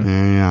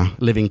 Yeah.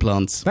 Living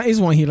plants. That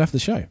is why he left the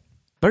show.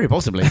 Very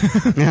possibly.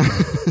 Yeah.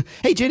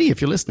 Hey, JD,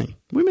 if you're listening,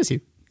 we miss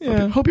you.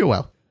 Yeah. Hope you're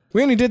well.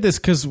 We only did this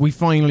because we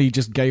finally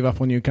just gave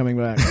up on you coming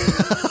back.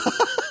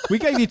 We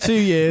gave you 2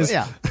 years.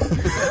 Yeah.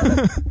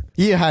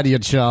 You had your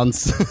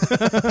chance.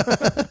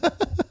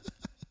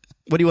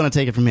 Where do you want to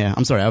take it from here?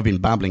 I'm sorry, I've been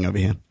babbling over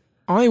here.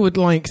 I would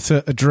like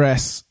to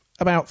address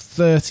about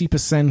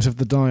 30% of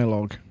the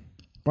dialogue.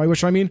 By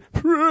which I mean,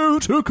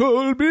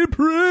 protocol be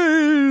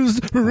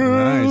praised.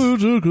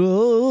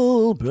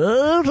 Protocol.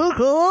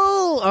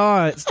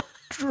 Ah, it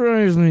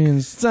drives me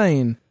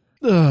insane.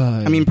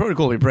 I mean,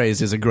 protocol be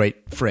praised is a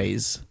great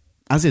phrase.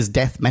 As is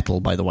death metal,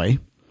 by the way.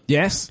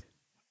 Yes.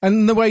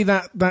 And the way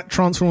that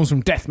transforms from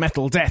death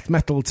metal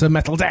to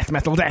metal death,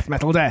 metal death,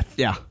 metal death.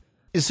 Yeah.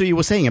 So you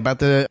were saying about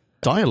the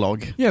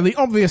dialogue. Yeah, the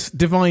obvious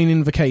divine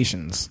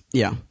invocations.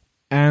 Yeah.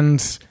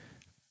 And,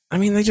 I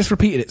mean, they just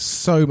repeated it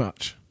so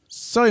much.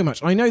 So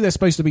much. I know they're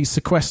supposed to be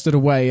sequestered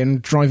away and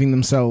driving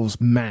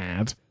themselves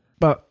mad,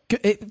 but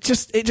it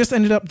just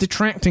ended up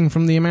detracting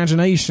from the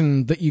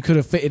imagination that you could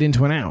have fitted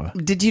into an hour.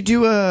 Did you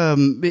do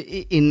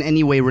in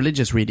any way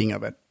religious reading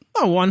of it?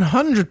 Oh,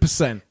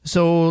 100%.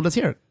 So let's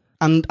hear it.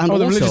 And the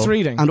also, religious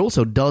reading. And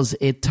also, does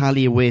it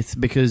tally with,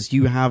 because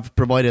you have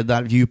provided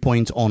that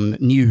viewpoint on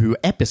New Who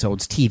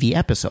episodes, TV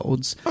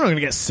episodes? I'm not going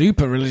to get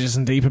super religious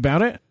and deep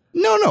about it.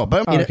 No,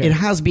 but Okay. it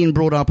has been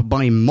brought up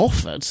by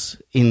Moffat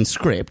in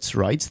scripts,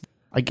 right?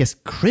 I guess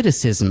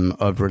criticism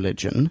of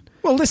religion.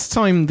 Well, this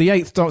time the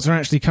Eighth Doctor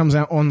actually comes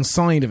out on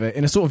side of it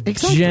in a sort of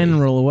Exactly.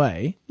 general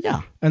way.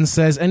 Yeah. And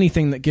says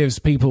anything that gives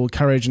people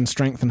courage and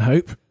strength and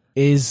hope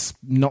is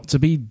not to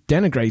be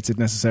denigrated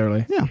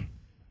necessarily. Yeah.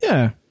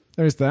 Yeah,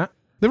 there is that.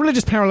 The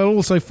religious parallel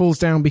also falls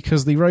down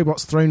because the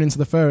robots thrown into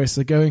the furnace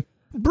are going,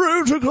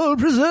 protocol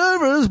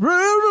preservers,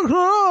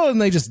 protocol,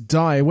 and they just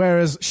die,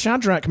 whereas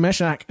Shadrach,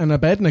 Meshach, and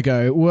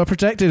Abednego were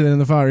protected in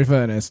the fiery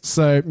furnace.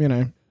 So, you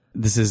know.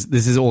 This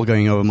is all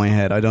going over my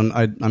head. I'm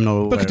not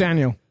aware. Book of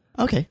Daniel.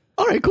 Okay.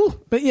 All right, cool.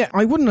 But yeah,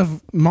 I wouldn't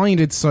have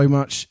minded so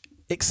much,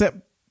 except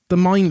the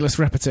mindless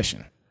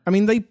repetition. I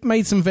mean, they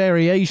made some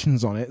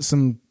variations on it.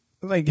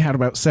 They had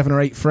about 7 or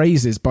 8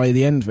 phrases by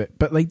the end of it,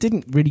 but they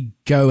didn't really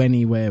go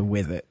anywhere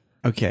with it.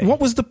 Okay. What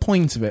was the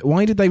point of it?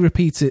 Why did they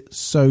repeat it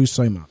so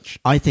much?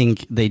 I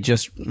think they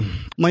just...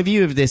 My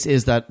view of this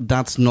is that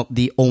that's not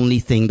the only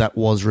thing that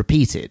was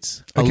repeated.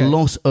 Okay. A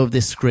lot of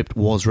this script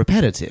was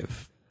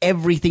repetitive.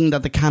 Everything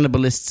that the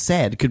cannibalists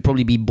said could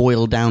probably be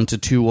boiled down to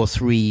 2 or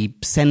 3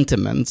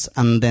 sentiments,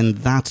 and then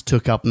that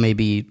took up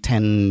maybe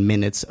 10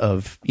 minutes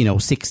of,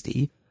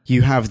 60.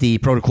 You have the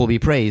protocol be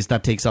praised,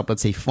 that takes up,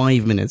 let's say,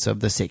 5 minutes of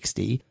the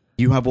 60.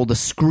 You have all the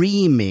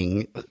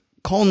screaming...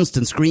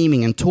 constant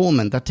screaming and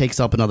torment that takes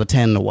up another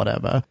 10 or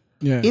whatever.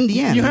 Yeah. In the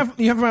end, you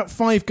have about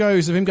 5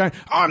 goes of him going,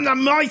 I'm the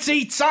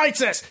mighty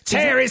Titus,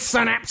 tear his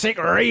synaptic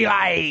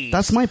relay.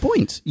 that's my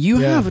point. You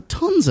have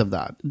tons of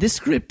that. This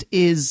script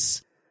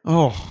is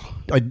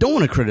I don't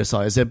want to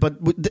criticize it, but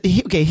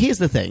okay, here's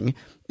the thing.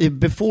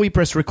 Before we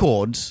press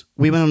record,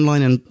 we went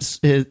online and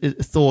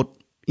thought,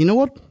 you know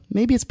what?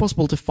 Maybe it's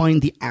possible to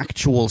find the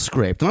actual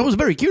script. And I was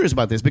very curious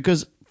about this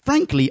because,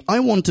 frankly,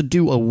 I want to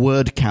do a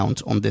word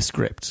count on this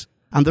script.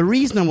 And the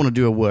reason I want to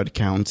do a word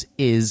count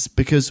is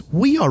because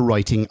we are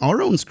writing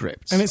our own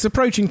scripts. And it's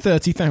approaching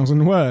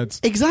 30,000 words.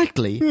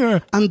 Exactly.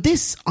 Yeah. And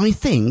this, I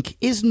think,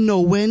 is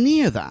nowhere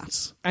near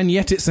that. And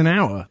yet it's an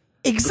hour.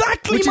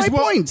 Exactly my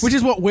point. Which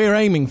is what we're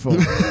aiming for.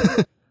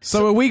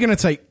 So are we going to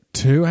take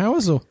 2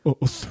 hours or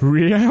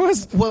 3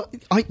 hours? Well,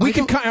 we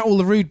could cut out all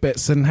the rude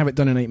bits and have it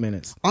done in 8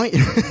 minutes.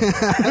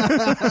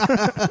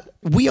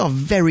 We are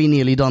very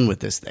nearly done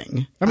with this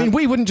thing. I mean,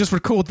 we wouldn't just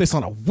record this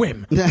on a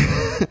whim.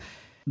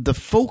 The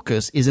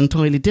focus is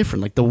entirely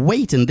different. Like, the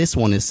weight in this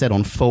one is set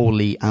on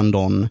Foley and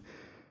on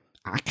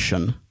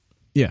action.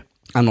 Yeah.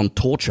 And on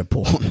torture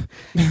porn.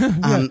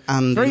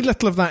 and Very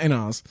little of that in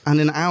ours.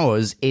 And in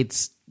ours,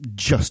 it's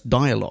just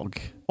dialogue.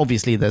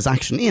 Obviously, there's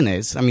action in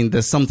it. I mean,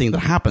 there's something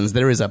that happens.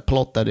 There is a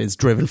plot that is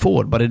driven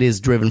forward, but it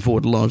is driven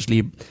forward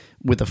largely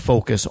with a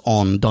focus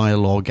on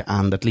dialogue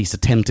and at least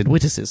attempted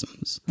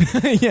witticisms.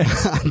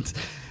 Yes. And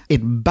it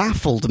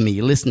baffled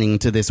me listening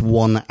to this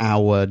 1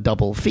 hour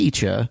double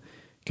feature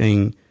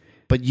going,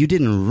 but you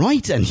didn't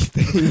write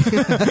anything.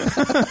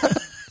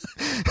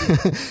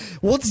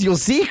 What's your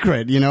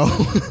secret,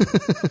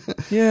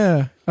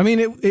 Yeah. I mean,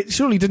 it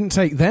surely didn't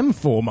take them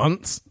 4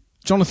 months.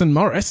 Jonathan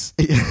Morris.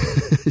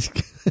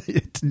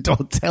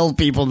 Don't tell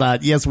people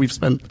that. Yes, we've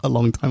spent a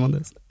long time on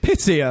this.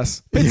 Pity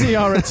us. Pity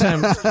our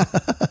attempt.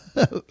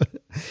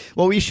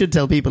 What we should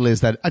tell people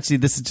is that actually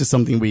this is just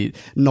something we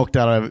knocked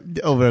out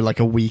over like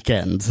a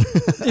weekend.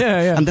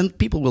 Yeah. And then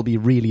people will be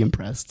really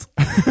impressed.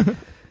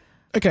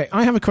 Okay,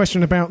 I have a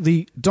question about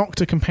the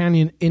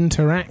Doctor-companion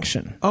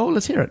interaction. Oh,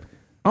 let's hear it.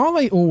 Are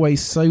they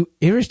always so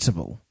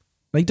irritable?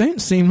 They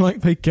don't seem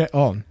like they get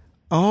on.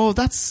 Oh,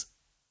 that's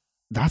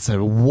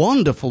a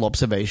wonderful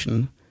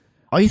observation.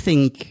 I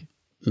think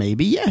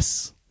maybe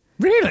yes.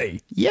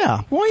 Really?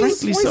 Yeah. Why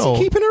is frankly he so.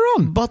 keeping her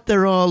on? But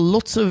there are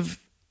lots of,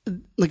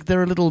 like, there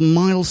are little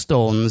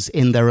milestones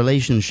in their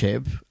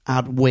relationship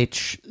at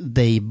which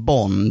they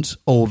bond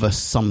over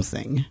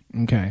something.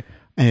 Okay.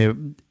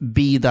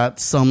 Be that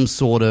some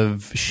sort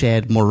of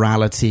shared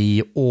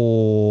morality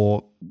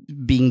or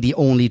being the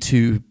only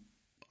two,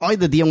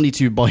 either the only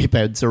two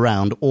bipeds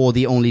around or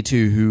the only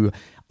two who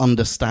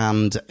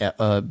understand,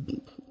 I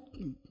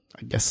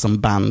guess, some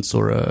bands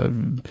or a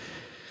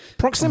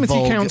Proximity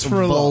counts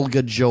for a lot.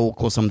 vulgar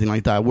joke or something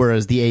like that,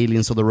 whereas the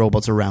aliens or the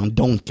robots around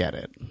don't get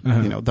it.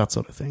 You know, that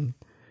sort of thing.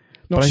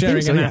 Not But I think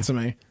sharing so, yeah.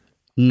 anatomy.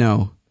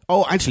 No.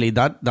 Oh, actually,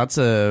 that's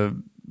a...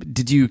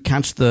 Did you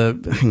catch the...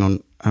 Hang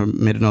on. I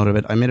made a note of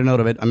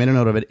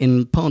it.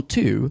 In part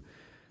 2,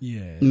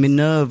 Yes.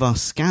 Minerva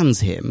scans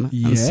him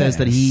and says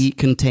that he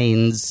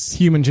contains...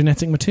 Human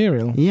genetic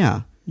material.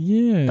 Yeah.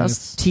 Yes.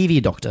 That's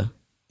TV Doctor.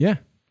 Yeah.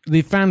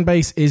 The fan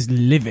base is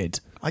livid.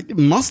 It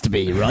must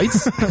be, right?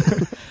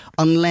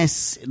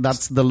 Unless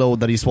that's the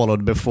load that he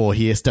swallowed before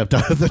he stepped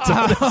out of the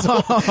toilet.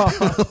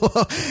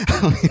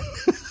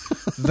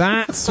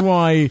 That's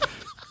why...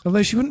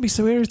 Although she wouldn't be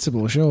so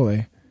irritable,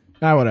 surely.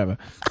 Whatever.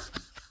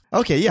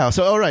 Okay, yeah.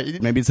 So, all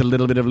right. Maybe it's a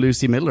little bit of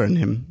Lucy Miller in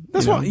him.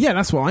 That's you know? what. Yeah,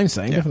 that's what I'm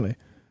saying. Yeah. Definitely.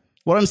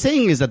 What I'm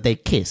saying is that they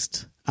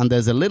kissed, and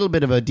there's a little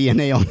bit of a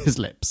DNA on his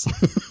lips.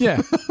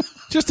 Yeah,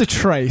 just a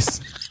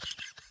trace.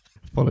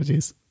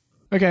 Apologies.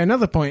 Okay,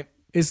 another point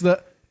is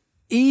that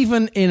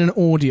even in an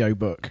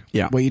audiobook,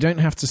 Yeah. where you don't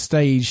have to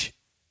stage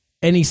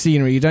any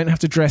scenery, you don't have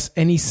to dress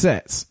any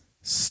sets,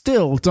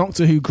 still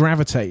Doctor Who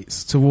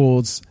gravitates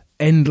towards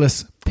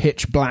endless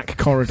pitch black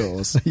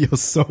corridors. You're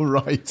so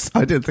right.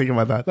 I didn't think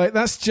about that. Like,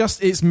 that's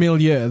just its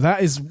milieu.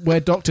 That is where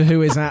Doctor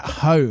Who is at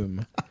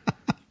home.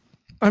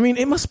 I mean,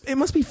 it must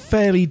be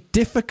fairly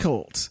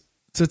difficult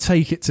to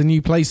take it to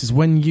new places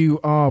when you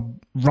are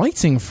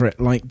writing for it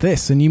like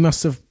this, and you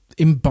must have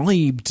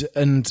imbibed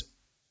and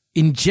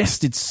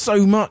ingested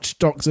so much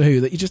Doctor Who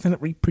that you just end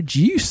up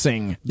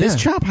reproducing. This Yeah.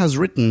 chap has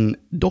written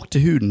Doctor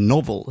Who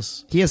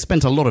novels. He has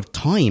spent a lot of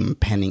time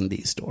penning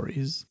these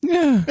stories.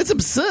 Yeah. It's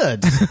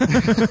absurd.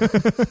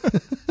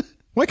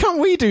 Why can't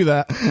we do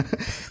that?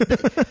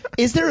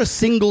 Is there a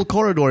single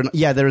corridor?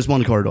 Yeah, there is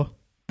one corridor.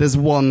 There's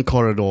one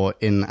corridor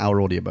in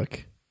our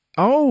audiobook.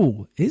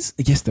 Oh, yes,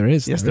 there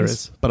is. Yes, there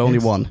is. But only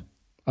Yes. one.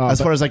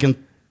 As far as I can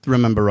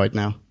remember right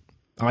now.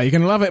 Oh, you're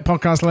going to love it,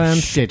 Podcast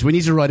Land. Shit, we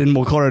need to write in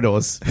more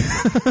corridors.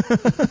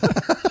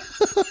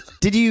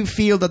 Did you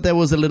feel that there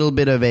was a little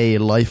bit of a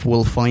life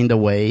will find a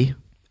way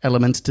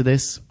element to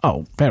this?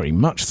 Oh, very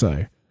much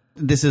so.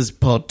 This is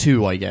part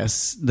 2, I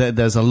guess.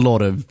 There's a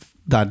lot of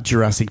that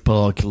Jurassic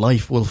Park,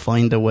 life will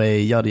find a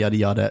way, yada, yada,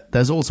 yada.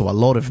 There's also a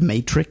lot of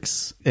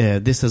Matrix.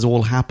 This has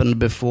all happened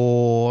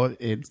before.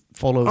 It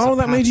follows Oh, a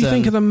that made you pattern.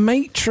 think of the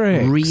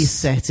Matrix.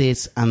 Reset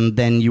it, and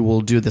then you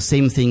will do the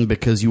same thing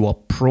because you are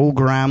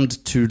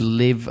programmed to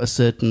live a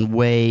certain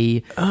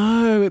way.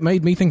 Oh, it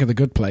made me think of The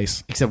Good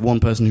Place. Except one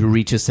person who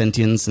reaches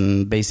sentience,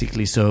 and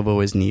basically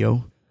Servo is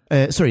Neo.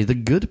 Sorry, The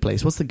Good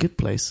Place. What's The Good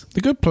Place?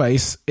 The Good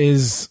Place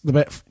is the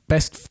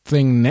best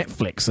thing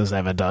Netflix has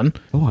ever done.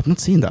 Oh, I've not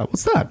seen that.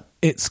 What's that?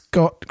 It's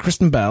got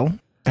Kristen Bell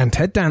and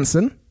Ted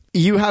Danson.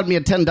 You had me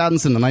at 10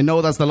 Danson, and I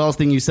know that's the last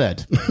thing you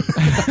said.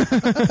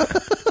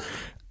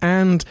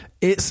 And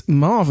it's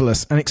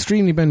marvellous and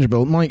extremely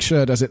bingeable. Mike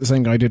Schur does it. The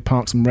same guy who did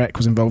Parks and Rec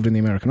was involved in The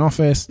American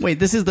Office. Wait,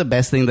 this is the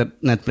best thing that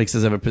Netflix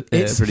has ever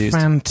It's produced.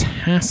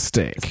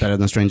 fantastic. Better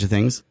than Stranger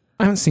Things.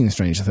 I haven't seen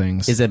Stranger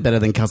Things. Is it better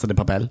than Casa de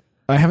Papel?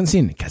 I haven't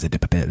seen Casa de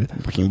Papel.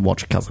 Fucking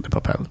watch Casa de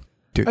Papel.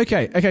 Dude.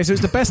 Okay, so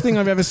it's the best thing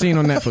I've ever seen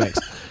on Netflix.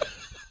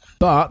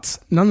 But,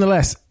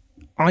 nonetheless,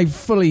 I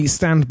fully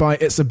stand by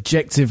its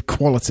objective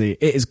quality.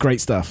 It is great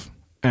stuff.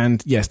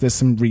 And, yes, there's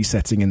some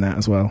resetting in that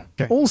as well.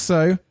 Okay.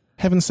 Also,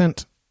 Heaven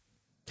Sent.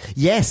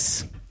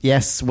 Yes,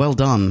 well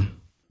done.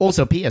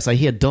 Also, P.S. I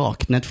hear Dark.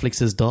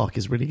 Netflix's Dark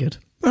is really good.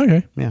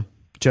 Okay. Yeah,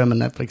 German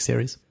Netflix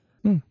series.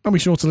 I'll be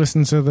sure to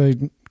listen to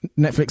the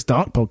Netflix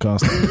Dark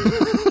podcast.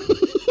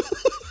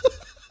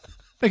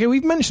 Okay,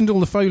 we've mentioned all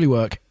the Foley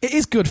work. It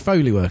is good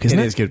Foley work, isn't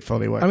it? It is good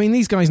Foley work. I mean,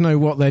 these guys know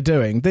what they're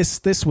doing.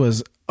 This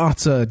was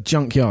utter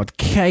junkyard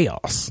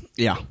chaos.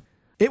 yeah.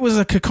 It was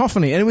a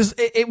cacophony, and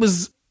it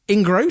was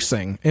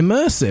engrossing,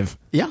 immersive.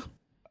 Yeah,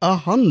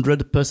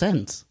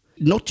 100%.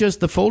 Not just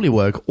the Foley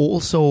work,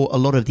 also a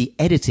lot of the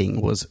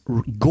editing was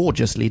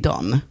gorgeously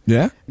done.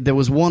 Yeah? There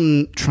was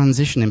one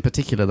transition in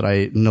particular that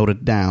I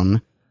noted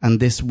down, and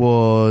this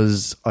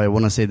was, I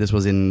want to say this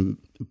was in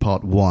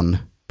part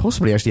 1.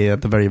 Possibly actually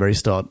at the very, very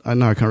start. I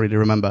know I can't really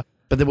remember.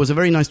 But there was a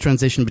very nice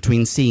transition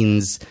between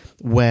scenes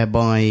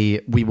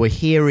whereby we were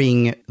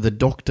hearing the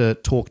Doctor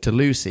talk to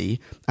Lucy,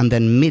 and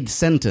then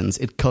mid-sentence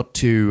it cut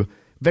to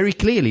very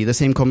clearly the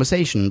same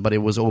conversation, but it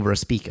was over a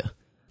speaker.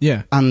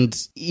 Yeah. And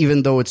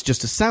even though it's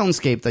just a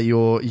soundscape that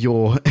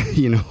you're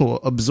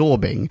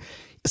absorbing,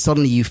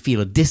 Suddenly you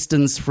feel a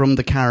distance from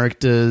the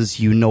characters.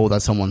 You know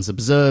that someone's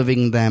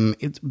observing them.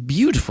 It's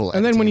beautiful.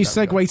 And then when you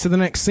editing in that segue to the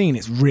next scene,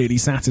 it's really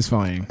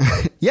satisfying.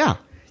 regard. Yeah.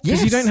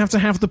 Because Yes. you don't have to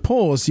have the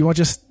pause. You are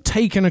just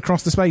taken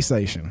across the space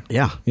station.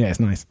 Yeah. Yeah, it's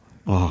nice.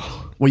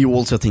 Oh. Well, you're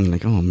also thinking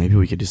like, oh, maybe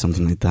we could do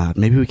something like that.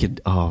 Maybe we could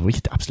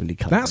absolutely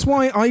cut That's that.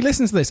 why I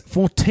listen to this,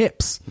 for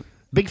tips.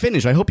 Big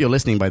Finish, I hope you're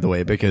listening, by the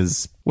way,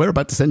 because we're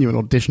about to send you an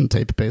audition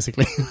tape,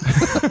 basically.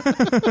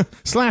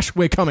 /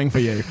 we're coming for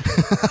you.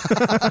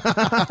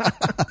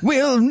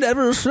 We'll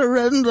never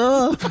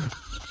surrender.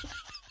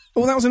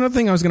 Oh, that was another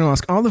thing I was going to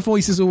ask. Are the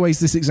voices always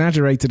this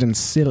exaggerated and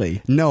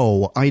silly?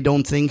 No, I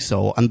don't think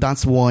so. And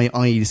that's why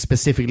I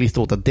specifically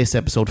thought that this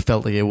episode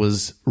felt like it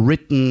was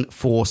written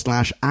for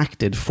 /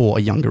 acted for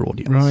a younger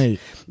audience. Right.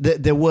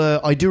 There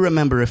were, I do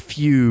remember a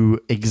few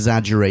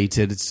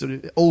exaggerated, sort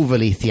of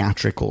overly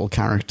theatrical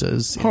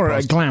characters. in Horror,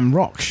 past- glam,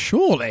 rock,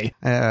 surely.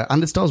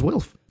 and it stars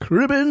Wilf.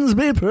 Cribbins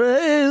be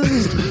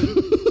praised.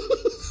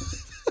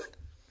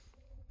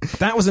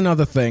 That was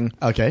another thing.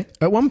 Okay.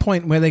 At one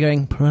point where they're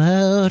going,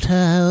 protocol,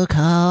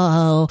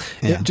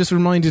 Yeah. it just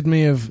reminded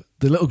me of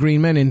the little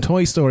green men in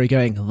Toy Story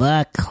going,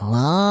 the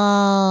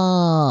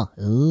claw.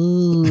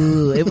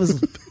 Ooh, it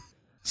was...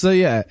 So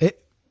yeah,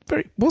 it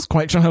was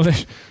quite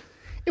childish.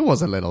 It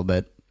was a little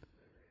bit.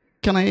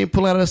 Can I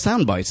pull out a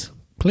soundbite?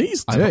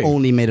 Please do. I've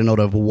only made a note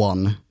of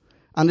one.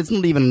 And it's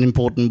not even an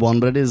important one,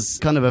 but it is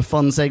kind of a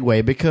fun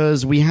segue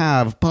because we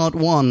have part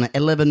 1,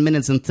 11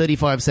 minutes and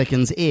 35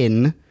 seconds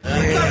in,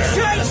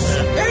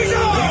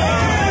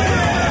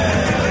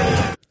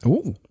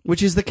 Ooh.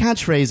 which is the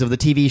catchphrase of the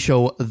TV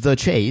show The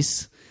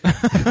Chase,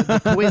 the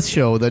quiz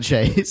show The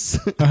Chase,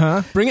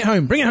 Uh-huh. Bring it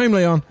home,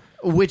 Leon.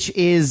 which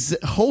is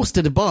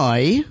hosted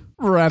by,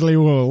 Bradley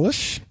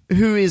Walsh.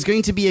 who is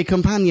going to be a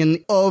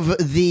companion of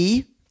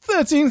the...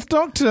 13th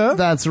Doctor.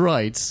 That's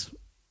right.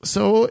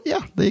 So, yeah,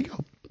 there you go.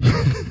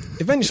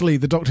 Eventually,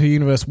 the Doctor Who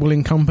universe will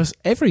encompass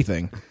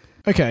everything.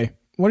 Okay,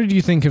 what did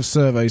you think of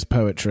Servo's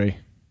poetry?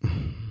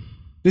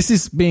 This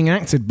is being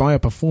acted by a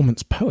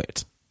performance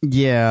poet.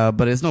 Yeah,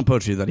 but it's not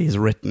poetry that he's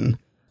written.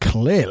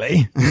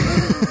 Clearly.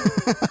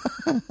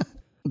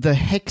 The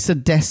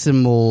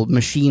hexadecimal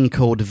machine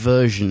code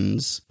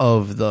versions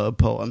of the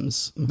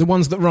poems. The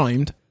ones that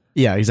rhymed.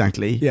 Yeah,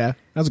 exactly. Yeah,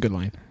 that's a good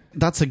line.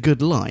 That's a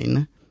good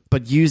line,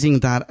 but using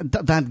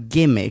that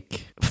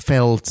gimmick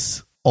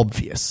felt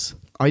obvious.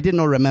 I did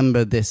not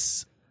remember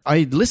this.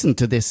 I listened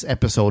to this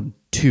episode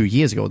 2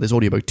 years ago, this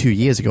audiobook 2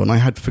 years ago, and I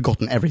had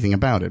forgotten everything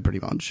about it pretty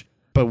much.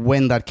 But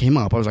when that came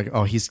up, I was like,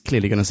 oh, he's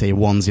clearly going to say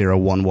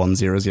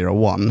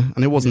 10110001.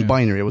 And it wasn't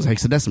binary, it was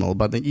hexadecimal,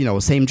 but,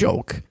 same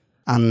joke.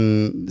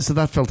 And so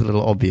that felt a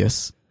little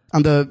obvious.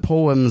 And the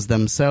poems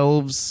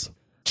themselves,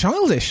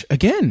 Childish,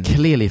 again.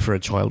 clearly for a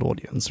child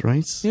audience,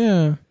 right?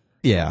 Yeah.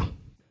 Yeah.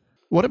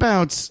 What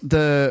about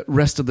the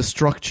rest of the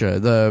structure?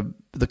 The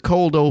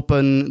cold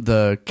open,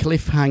 the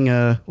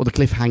cliffhanger, or the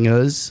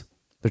cliffhangers.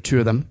 There are two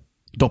of them.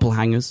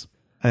 Doppelhangers.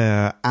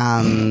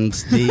 And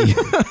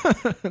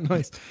the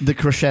Nice. the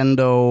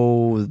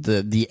crescendo,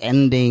 the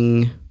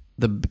ending,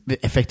 the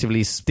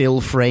effectively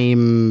still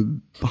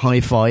frame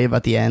high five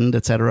at the end,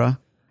 etc.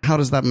 How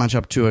does that match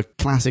up to a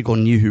classic or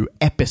New Who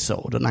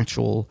episode, an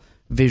actual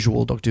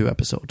visual Doctor Who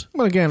episode?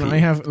 Well, again, I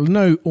have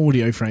no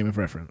audio frame of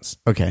reference.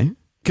 Okay.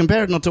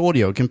 Compare it not to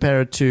audio,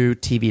 compare it to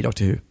TV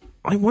Doctor Who.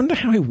 I wonder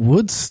how it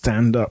would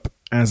stand up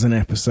as an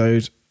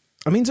episode.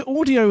 I mean, do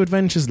audio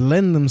adventures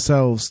lend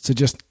themselves to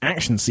just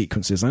action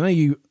sequences? I know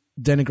you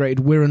denigrated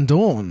Wirren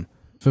Dawn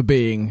for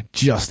being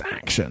just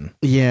action.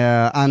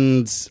 Yeah,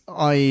 and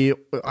I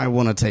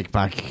want to take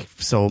back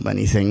so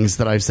many things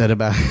that I've said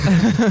about.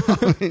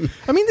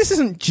 I mean, this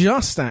isn't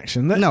just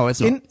action. No,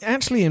 it's not.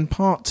 Actually, in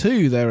part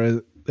 2,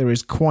 there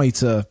is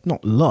quite a,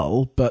 not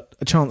lull, but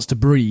a chance to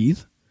breathe.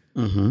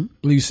 Mm-hmm.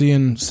 Lucy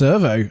and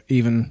Servo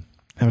even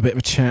have a bit of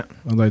a chat,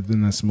 although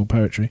then there's some more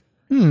poetry.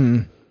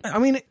 I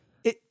mean,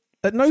 it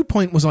at no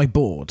point was I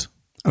bored.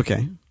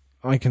 Okay.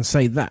 I can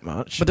say that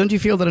much. But don't you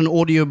feel that an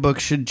audiobook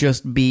should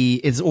just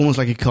be, it's almost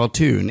like a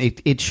cartoon.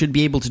 It should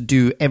be able to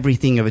do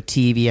everything of a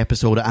TV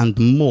episode and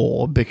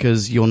more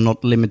because you're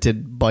not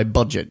limited by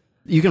budget.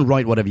 You can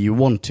write whatever you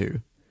want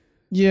to.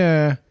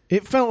 Yeah,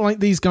 it felt like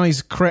these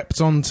guys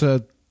crept onto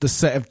the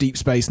set of Deep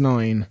Space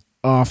Nine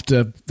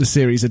after the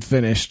series had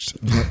finished.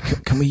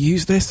 Like, can we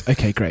use this?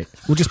 Okay, great.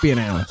 We'll just be an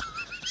hour.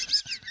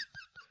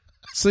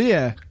 So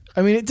yeah,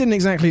 I mean, it didn't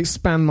exactly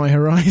expand my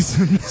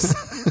horizons.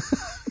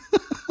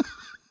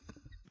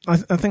 I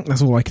think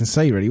that's all I can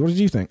say, really. What did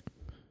you think?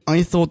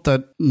 I thought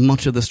that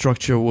much of the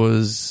structure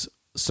was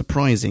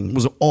surprising,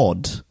 was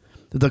odd.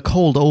 The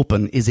cold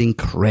open is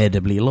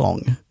incredibly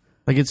long.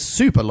 Like, it's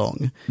super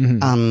long. Mm-hmm.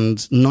 And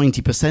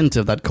 90%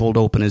 of that cold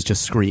open is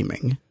just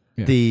screaming.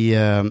 Yeah.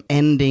 The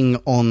ending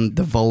on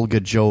the vulgar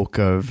joke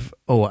of,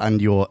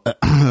 and your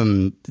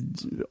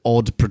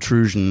odd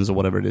protrusions, or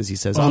whatever it is he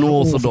says.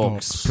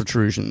 Unorthodox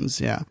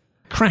protrusions, yeah.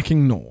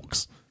 Cracking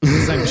norks,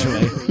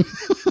 essentially.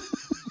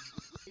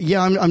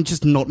 Yeah, I'm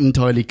just not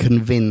entirely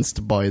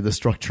convinced by the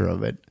structure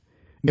of it.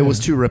 It was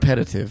too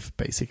repetitive,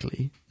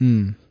 basically. I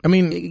mean,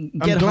 I'm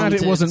Get glad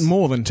Hunted. it wasn't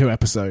more than 2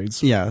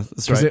 episodes. Yeah,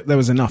 that's Because right. there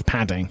was enough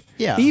padding.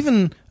 Yeah.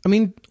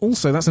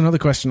 Also, that's another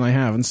question I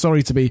have, and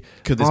sorry to be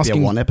Could this be a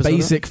asking one episode?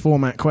 basic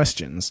format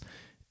questions,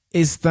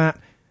 is that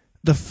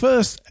the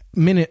first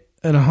minute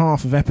and a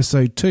half of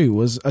episode 2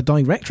 was a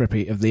direct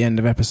repeat of the end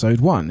of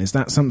episode 1. Is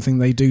that something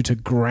they do to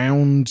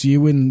ground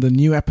you in the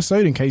new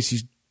episode in case you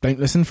don't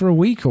listen for a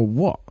week, or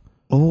what?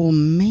 Or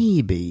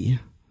maybe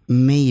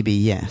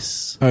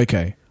yes.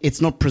 Okay.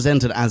 It's not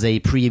presented as a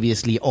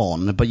previously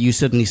on, but you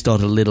certainly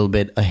start a little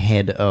bit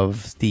ahead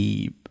of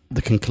the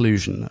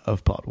conclusion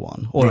of part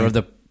 1, or Right. of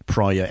the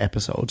prior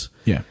episode.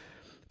 Yeah.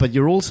 But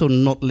you're also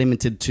not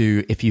limited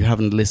to, if you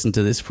haven't listened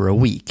to this for a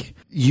week,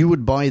 you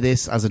would buy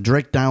this as a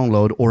direct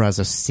download or as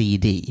a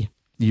CD.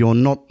 You're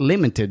not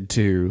limited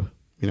to,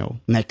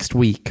 next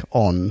week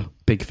on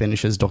Big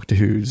Finish's Doctor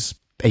Who's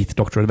 8th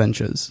Doctor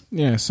Adventures.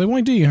 Yeah, so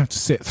why do you have to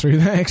sit through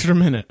that extra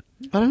minute?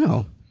 I don't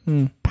know.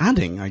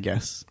 Padding, I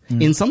guess.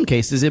 In some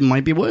cases, it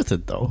might be worth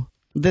it, though.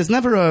 There's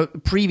never a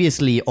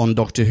previously on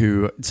Doctor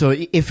Who. So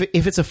if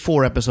it's a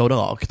 4-episode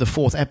arc, the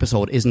 4th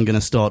episode isn't going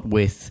to start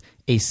with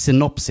a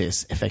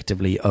synopsis,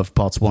 effectively, of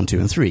parts 1, 2,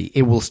 and 3.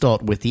 It will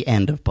start with the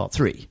end of part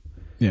 3.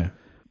 Yeah.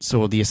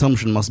 So the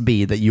assumption must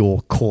be that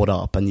you're caught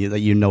up and that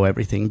you know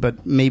everything.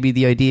 But maybe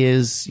the idea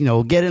is,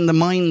 get in the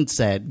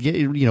mindset,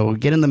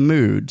 get in the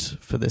mood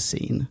for this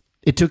scene.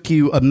 It took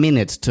you a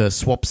minute to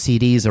swap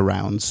CDs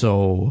around,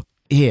 so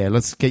here,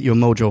 let's get your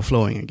mojo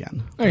flowing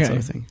again. That sort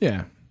of thing.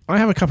 Yeah. I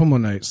have a couple more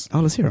notes. Oh,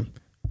 let's hear them.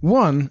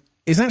 One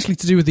is actually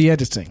to do with the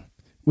editing,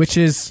 which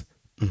is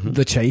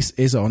the chase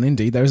is on,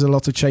 indeed. There is a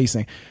lot of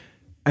chasing.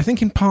 I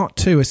think in part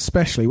 2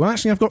 especially. Well,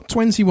 actually, I've got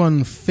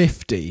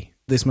 2150.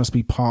 This must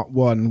be part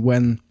 1,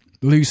 when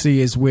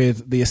Lucy is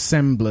with the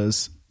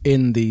assemblers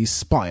in the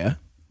spire.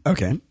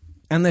 Okay.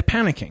 And they're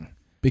panicking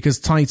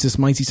because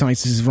Mighty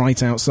Titus is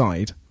right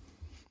outside.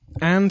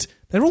 And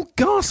they're all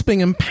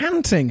gasping and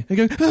panting and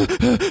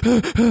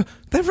going,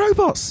 they're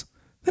robots.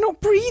 They're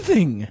not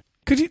breathing.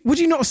 Would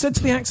you not have said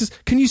to the actors,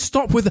 can you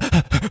stop with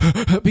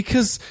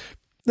because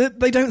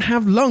they don't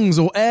have lungs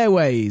or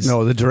airways?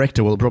 No, the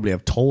director will probably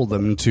have told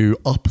them to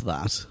up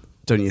that,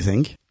 don't you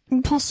think?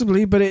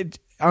 Possibly, but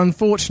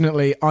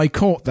unfortunately, I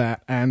caught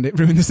that and it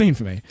ruined the scene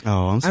for me.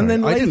 Oh, I'm sorry. And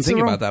then I didn't think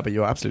later about on- that, but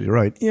you're absolutely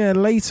right. Yeah,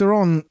 later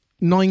on,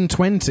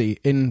 9:20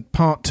 in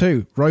part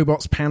 2,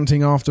 robots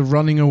panting after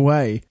running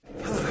away.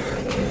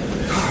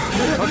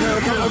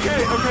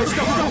 Okay,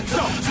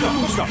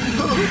 stop.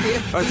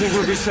 I think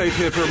we'll be safe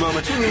here for a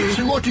moment.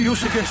 So what do you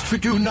suggest we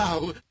do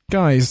now?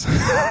 Guys,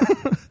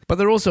 But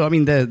they're also,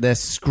 they're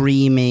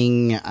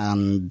screaming,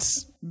 and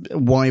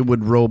why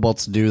would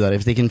robots do that?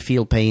 If they can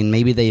feel pain,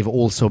 maybe they've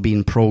also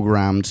been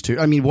programmed to...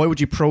 why would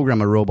you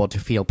program a robot to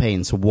feel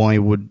pain? So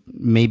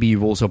maybe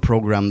you've also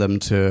programmed them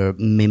to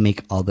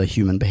mimic other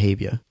human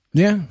behavior.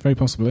 yeah, very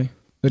possibly.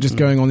 They're just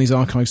going on these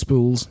archive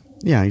spools.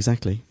 Yeah,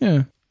 exactly.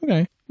 Yeah,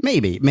 okay.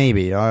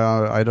 Maybe.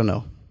 I don't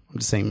know. I'm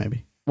just saying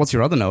maybe. What's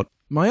your other note?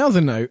 My other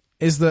note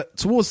is that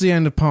towards the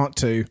end of part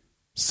 2,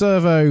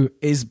 Servo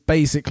is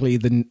basically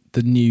the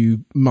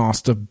new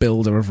master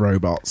builder of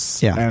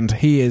robots. Yeah. And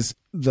he is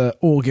the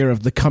augur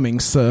of the coming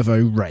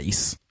Servo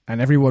race. And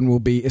everyone will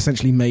be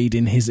essentially made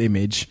in his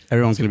image.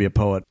 Everyone's going to be a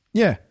poet.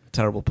 Yeah.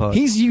 Terrible poet.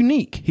 He's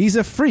unique. He's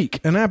a freak,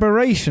 an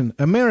aberration,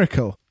 a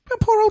miracle. A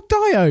poor old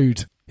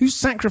Diode, who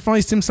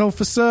sacrificed himself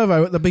for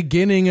Servo at the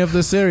beginning of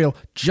the serial,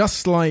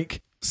 just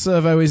like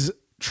Servo is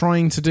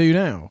trying to do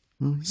now.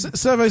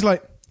 Servo's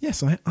like,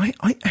 yes, I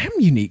am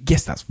unique.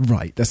 Yes, that's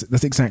right.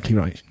 That's exactly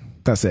right.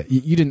 That's it.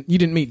 You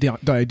didn't meet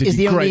Diode, did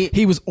you? Great.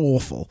 He was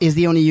awful. Is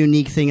the only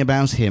unique thing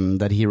about him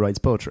that he writes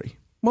poetry?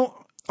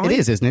 Well, It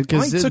is, isn't it?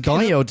 Because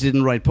Diode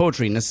didn't write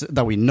poetry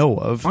that we know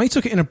of. I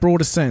took it in a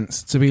broader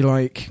sense to be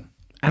like,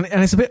 and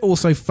it's a bit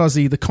also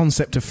fuzzy, the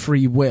concept of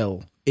free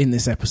will in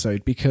this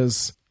episode,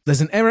 because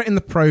there's an error in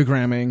the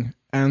programming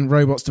and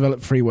robots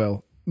develop free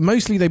will.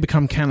 Mostly they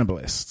become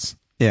cannibalists.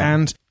 Yeah.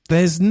 And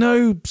there's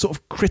no sort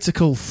of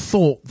critical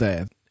thought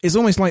there. It's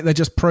almost like they're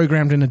just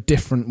programmed in a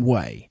different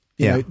way.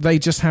 You know, they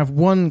just have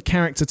one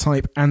character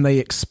type and they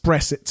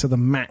express it to the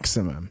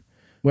maximum.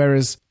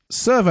 Whereas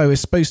Servo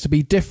is supposed to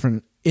be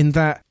different in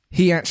that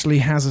he actually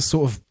has a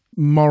sort of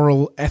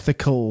moral,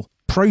 ethical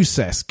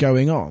process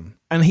going on.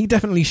 And he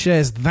definitely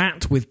shares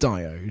that with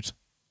Diode.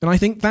 And I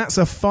think that's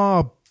a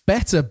far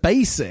better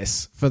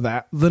basis for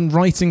that than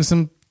writing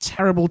some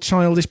terrible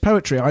childish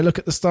poetry. I look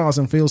at the stars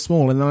and feel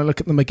small, and then I look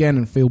at them again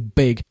and feel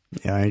big.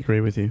 Yeah, I agree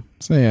with you.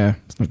 So yeah,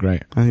 it's not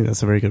great. I think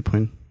that's a very good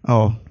point.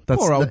 Oh,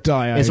 that's Poor old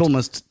Diode. It's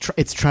almost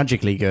it's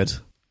tragically good.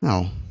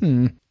 Oh,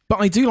 But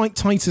I do like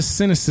Titus'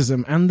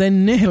 cynicism and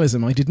then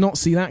nihilism. I did not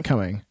see that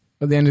coming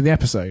at the end of the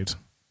episode.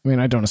 I mean,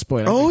 I don't want to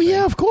spoil oh everything.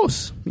 yeah, of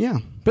course, yeah.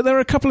 But there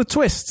are a couple of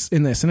twists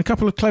in this and a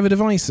couple of clever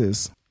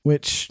devices,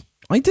 which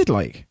I did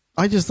like.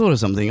 I just thought of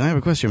something. I have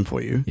a question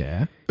for you.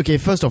 Yeah. Okay,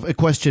 first off, a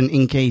question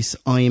in case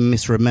I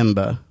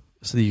misremember,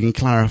 so that you can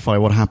clarify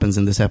what happens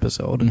in this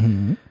episode.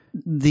 Mm-hmm.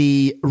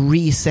 The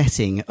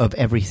resetting of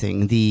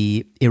everything,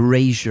 the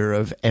erasure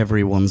of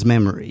everyone's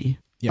memory.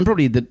 and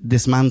probably the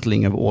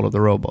dismantling of all of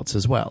the robots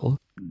as well,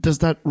 does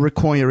that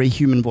require a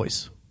human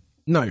voice?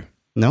 No,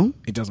 No?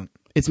 it doesn't.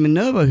 It's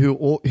Minerva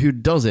who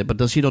does it, but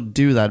does she not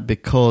do that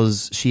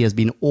because she has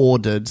been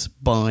ordered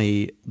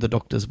by the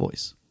Doctor's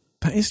voice?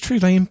 That is true.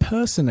 They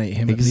impersonate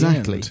him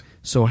Exactly. at the end.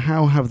 So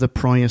how have the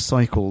prior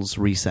cycles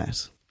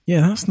reset?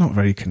 Yeah, that's not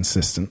very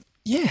consistent.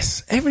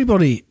 Yes,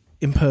 everybody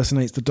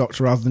impersonates the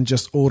Doctor rather than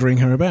just ordering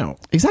her about.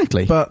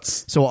 Exactly. But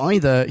So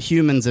either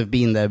humans have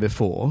been there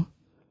before,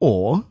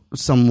 or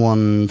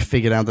someone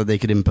figured out that they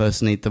could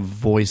impersonate the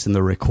voice in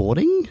the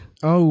recording?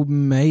 oh,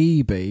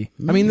 maybe.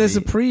 I mean, there's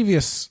a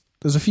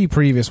few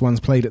previous ones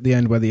played at the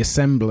end where the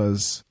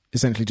assemblers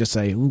essentially just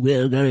say,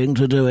 "We're going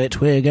to do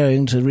it. We're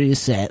going to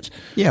reset."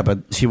 Yeah,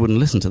 but she wouldn't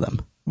listen to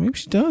them. Maybe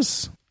she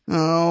does.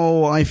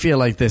 Oh, I feel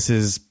like this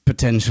is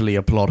potentially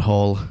a plot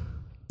hole.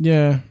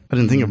 Yeah. I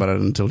didn't think about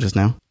it until just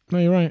now. No,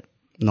 you're right.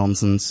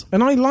 Nonsense.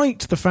 And I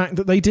liked the fact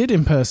that they did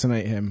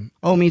impersonate him,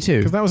 Oh, me too.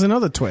 because that was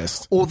another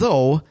twist.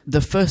 Although,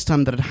 the first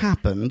time that it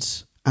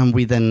happened, and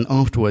we then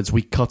afterwards,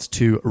 we cut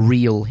to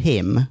real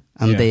him,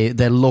 and Yeah.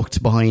 they're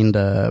locked behind,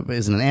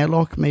 is it an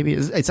airlock maybe?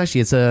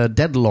 It's a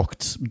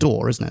deadlocked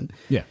door, isn't it?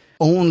 Yeah.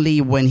 Only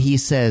when he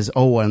says,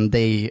 oh, and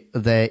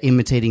they're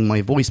imitating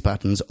my voice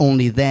patterns,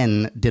 only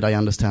then did I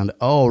understand,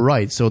 oh,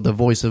 right, so the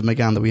voice of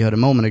McGann that we heard a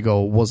moment ago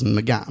wasn't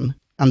McGann.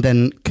 And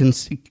then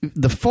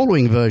the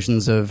following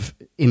versions of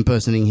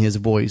impersonating his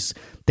voice,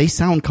 they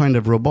sound kind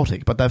of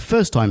robotic, but that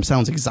first time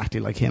sounds exactly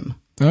like him,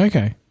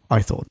 Okay.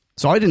 I thought.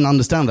 So I didn't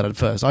understand that at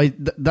first.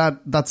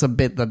 That's a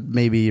bit that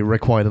maybe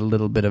required a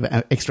little bit of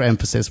extra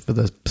emphasis for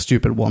the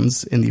stupid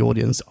ones in the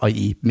audience,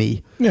 i.e.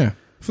 me. Yeah.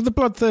 For the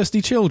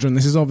bloodthirsty children,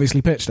 this is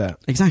obviously pitched at.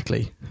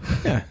 Exactly.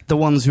 Yeah. The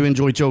ones who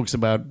enjoy jokes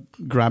about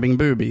grabbing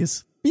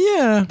boobies.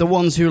 Yeah. The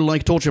ones who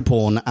like torture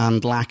porn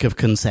and lack of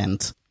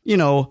consent. You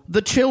know,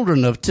 the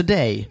children of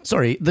today.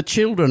 Sorry, the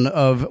children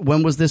of...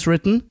 When was this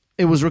written?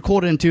 It was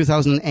recorded in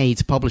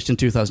 2008, published in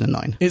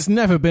 2009. It's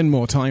never been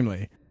more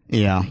timely.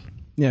 Yeah.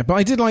 Yeah, but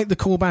I did like the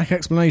callback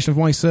explanation of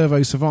why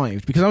Servo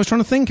survived, because I was trying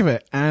to think of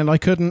it, and I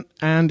couldn't,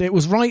 and it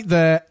was right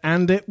there,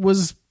 and it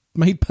was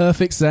made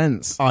perfect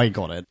sense. I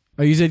got it.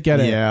 Oh, you did get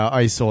it? Yeah,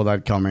 I saw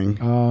that coming.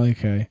 Oh,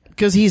 okay.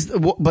 Because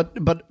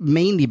but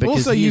mainly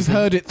because Also, you've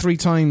heard it 3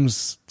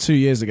 times 2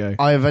 years ago.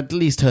 I've at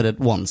least heard it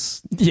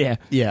once. Yeah.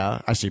 Yeah,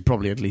 actually,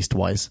 probably at least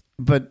twice.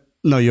 But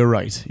no, you're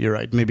right. You're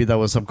right. Maybe that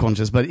was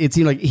subconscious. But it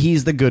seemed like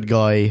he's the good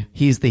guy.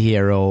 He's the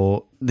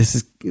hero. This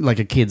is like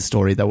a kid's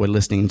story that we're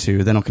listening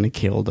to. They're not going to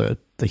kill the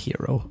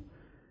hero.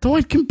 Though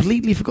I'd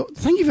completely forgot.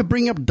 Thank you for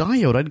bringing up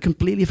Diode. I'd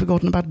completely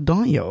forgotten about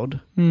Diode.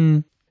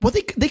 Well,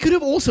 they could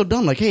have also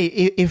done, like, hey,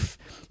 if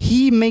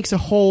he makes a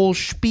whole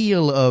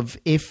spiel of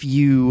if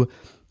you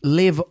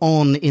live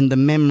on in the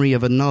memory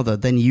of another,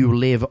 then you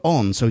live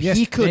on. So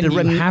he could... Then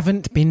you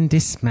haven't been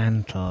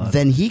dismantled.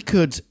 Then he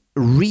could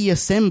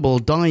reassemble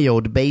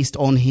Diode based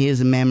on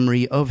his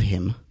memory of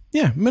him.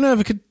 Yeah,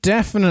 Minerva could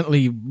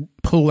definitely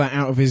pull that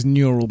out of his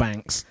neural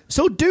banks.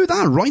 So do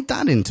that. Write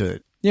that into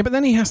it. Yeah, but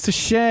then he has to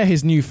share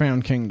his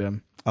newfound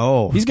kingdom.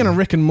 Oh. He's going to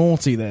Rick and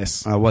Morty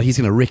this. Well, he's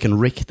going to Rick and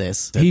Rick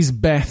this. He's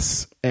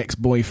Beth's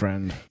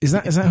ex-boyfriend. Is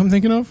that who I'm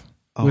thinking of?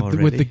 Oh, with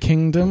really? the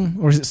kingdom?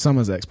 Or is it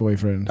Summer's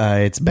ex-boyfriend?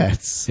 It's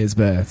Beth's. It's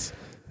Beth's.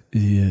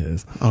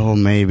 Yes. Oh,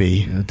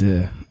 maybe. Oh,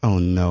 dear. Oh,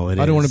 no, it is.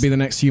 I don't want to be the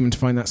next human to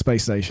find that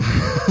space station.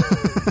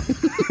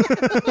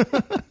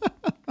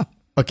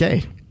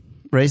 Okay.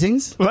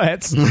 Ratings?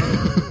 Let's.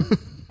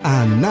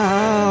 And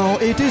now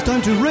it is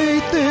time to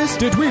rate this.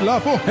 Did we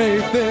love or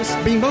hate this?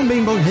 Bing bong,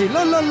 hey,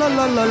 la la la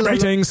la la la.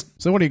 Ratings.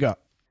 So what do you got?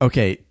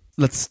 Okay,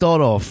 let's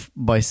start off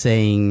by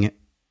saying,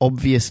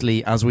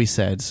 obviously, as we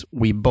said,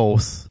 we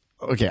both...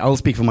 Okay, I'll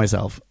speak for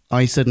myself.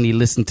 I certainly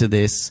listened to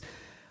this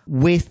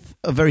with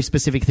a very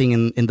specific thing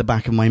in the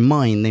back of my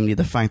mind, namely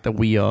the fact that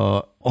we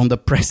are on the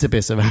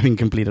precipice of having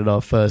completed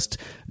our first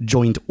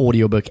joint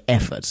audiobook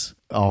effort,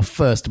 our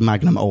first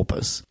magnum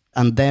opus.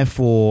 And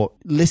therefore,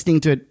 listening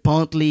to it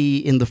partly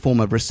in the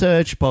form of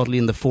research, partly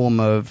in the form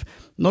of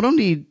not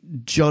only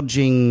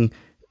judging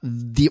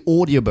the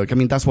audiobook, I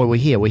mean, that's why we're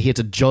here. We're here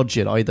to judge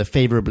it either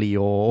favorably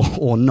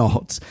or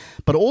not,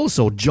 but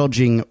also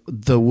judging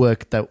the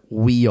work that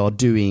we are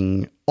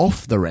doing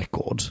off the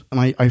record.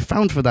 And I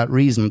found for that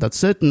reason that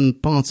certain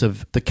parts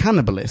of The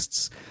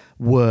Cannibalists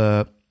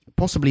were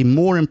possibly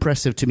more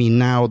impressive to me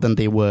now than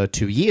they were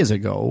 2 years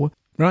ago.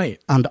 Right.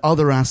 And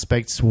other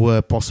aspects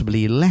were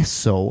possibly less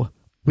so.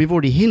 We've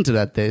already hinted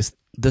at this.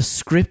 The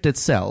script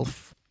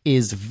itself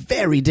is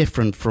very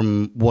different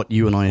from what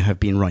you and I have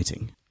been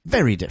writing.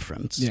 Very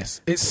different.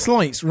 Yes. It's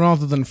slight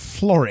rather than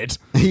florid.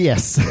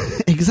 Yes,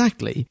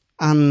 exactly.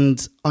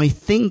 And I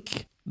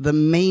think the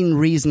main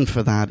reason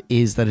for that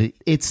is that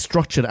it's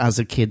structured as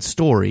a kid's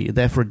story.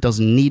 Therefore, it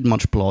doesn't need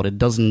much plot. It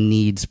doesn't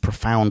need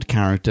profound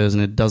characters,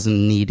 and it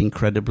doesn't need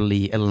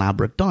incredibly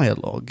elaborate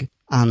dialogue.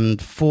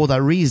 And for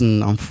that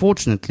reason,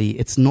 unfortunately,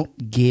 it's not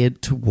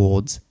geared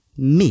towards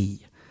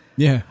me.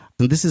 Yeah.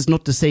 And this is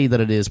not to say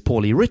that it is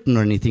poorly written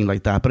or anything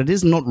like that, but it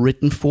is not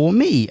written for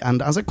me.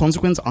 And as a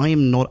consequence, I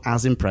am not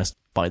as impressed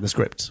by the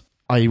script.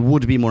 I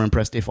would be more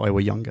impressed if I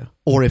were younger,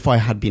 or if I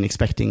had been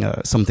expecting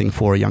something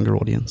for a younger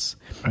audience.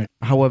 Right.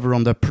 However,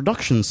 on the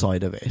production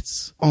side of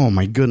it, oh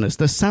my goodness,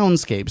 the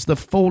soundscapes, the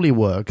Foley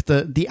work,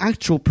 the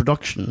actual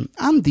production,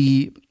 and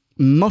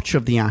much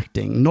of the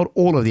acting, not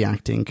all of the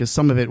acting, because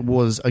some of it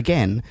was,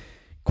 again,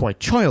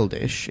 quite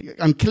childish.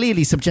 I'm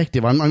clearly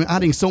subjective. I'm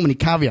adding so many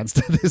caveats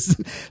to this.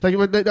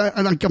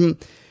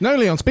 No,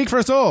 Leon, speak for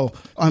us all.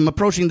 I'm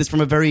approaching this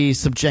from a very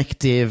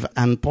subjective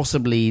and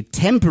possibly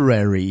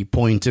temporary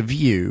point of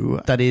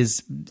view. That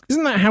is...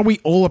 Isn't that how we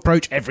all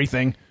approach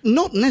everything?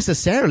 Not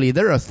necessarily.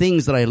 There are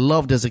things that I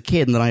loved as a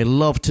kid and that I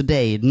love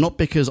today, not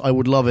because I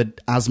would love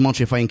it as much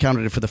if I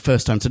encountered it for the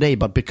first time today,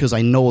 but because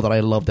I know that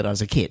I loved it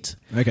as a kid.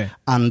 Okay.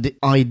 And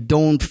I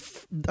don't...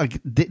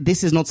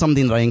 this is not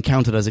something that I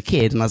encountered as a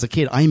kid, and as a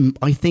kid,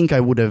 I think I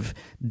would have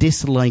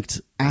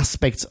disliked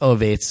aspects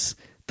of it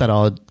that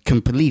are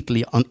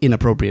completely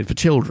inappropriate for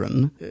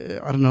children.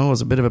 I don't know,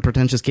 as a bit of a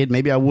pretentious kid,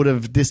 maybe I would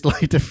have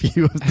disliked a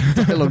few of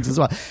the dialogues as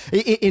well.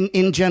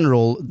 In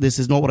general, this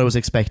is not what I was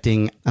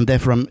expecting, and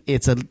therefore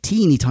it's a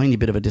teeny tiny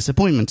bit of a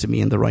disappointment to me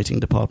in the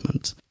writing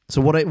department.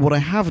 So what I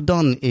have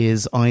done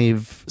is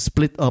I've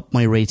split up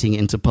my rating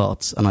into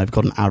parts, and I've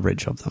got an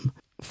average of them.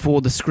 For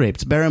the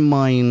script, bear in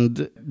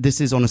mind, this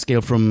is on a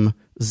scale from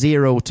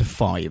 0 to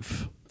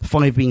 5.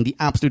 5 being the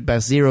absolute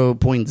best,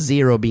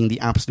 0.0 being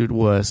the absolute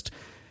worst.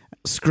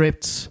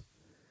 Script,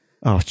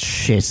 oh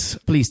shit,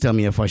 please tell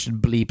me if I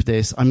should bleep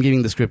this. I'm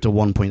giving the script a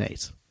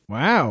 1.8.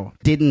 Wow.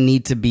 Didn't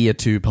need to be a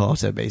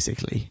two-parter,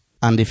 basically.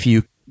 And if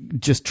you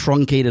just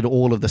truncated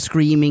all of the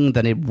screaming,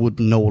 then it would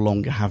no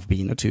longer have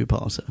been a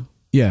two-parter.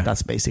 Yeah.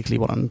 That's basically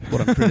what I'm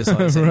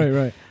criticizing.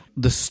 Right.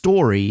 The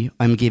story,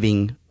 I'm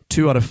giving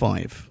 2 out of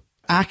 5.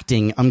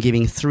 Acting, I'm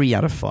giving 3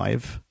 out of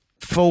 5.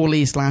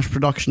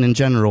 Foley/production in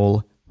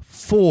general,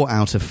 4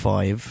 out of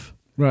 5.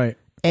 Right.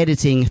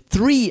 Editing,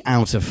 3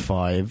 out of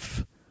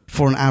 5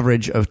 for an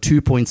average of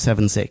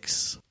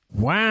 2.76.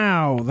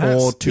 Wow,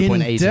 that's or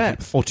 2.8 in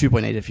depth. or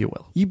 2.8 if you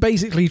will. You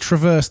basically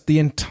traversed the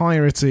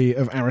entirety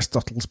of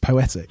Aristotle's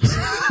Poetics.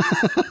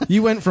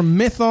 You went from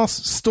mythos,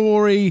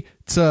 story,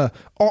 to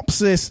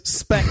opsis,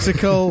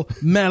 spectacle,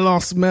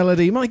 melos,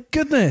 melody. My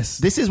goodness.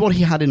 This is what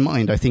he had in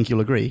mind, I think you'll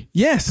agree.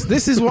 Yes,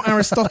 this is what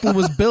Aristotle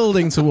was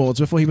building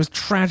towards before he was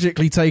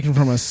tragically taken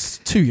from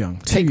us too young.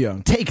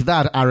 Take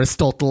that,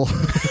 Aristotle.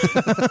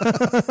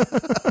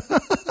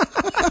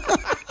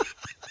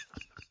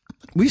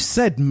 We've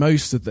said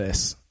most of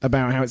this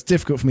about how it's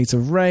difficult for me to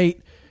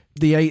rate.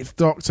 The Eighth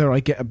Doctor, I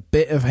get a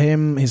bit of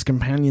him. His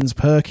companion's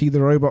perky. The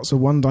robots are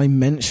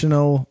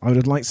one-dimensional. I would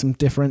have liked some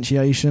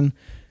differentiation.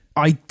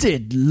 I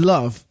did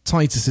love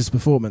Titus's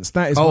performance.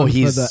 That is one for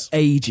the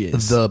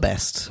ages. The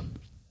best.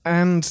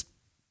 And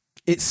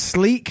it's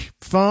sleek,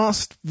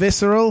 fast,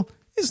 visceral.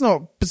 It's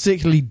not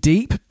particularly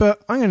deep,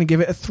 but I'm going to give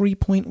it a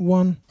 3.1.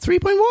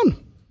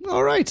 3.1.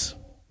 All right.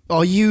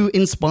 Are you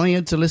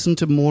inspired to listen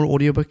to more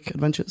audiobook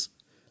adventures?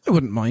 I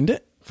wouldn't mind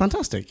it.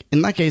 Fantastic.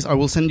 In that case, I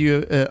will send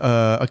you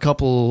a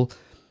couple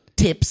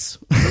tips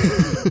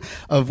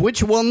of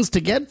which ones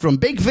to get from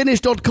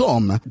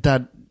bigfinish.com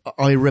that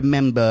I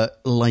remember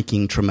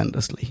liking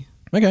tremendously.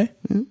 Okay.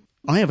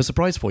 I have a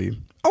surprise for you.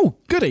 Oh,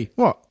 goody.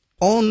 What?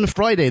 On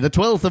Friday, the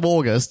 12th of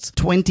August,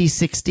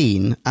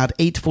 2016, at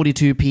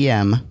 8:42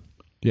 p.m.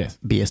 Yes.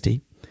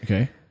 BST,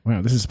 Okay.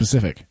 Wow, this is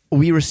specific.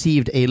 we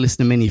received a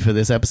listener mini for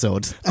this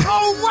episode.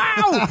 Oh,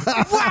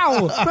 wow!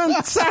 Wow!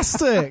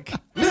 Fantastic!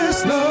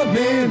 Listener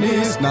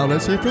minis. Now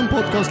let's hear from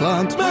Podcast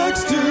Land.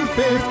 Max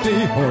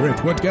 250. Or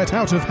it would get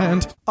out of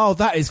hand. Oh,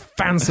 that is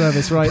fan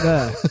service right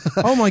there.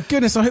 Oh my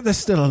goodness, I hope they're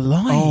still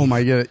alive. Oh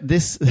my god,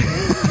 this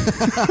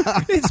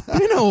It's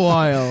been a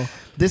while.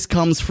 this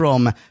comes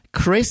from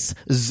Chris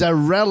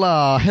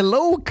Zarella.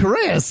 Hello,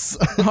 Chris.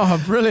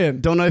 Oh,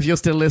 brilliant. Don't know if you're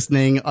still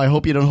listening. I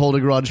hope you don't hold a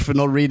grudge for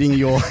not reading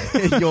your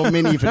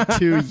mini for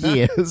 2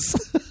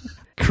 years.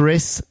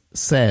 Chris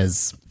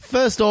says,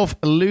 first off,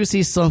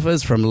 Lucy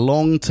suffers from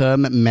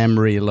long-term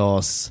memory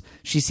loss.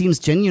 She seems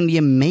genuinely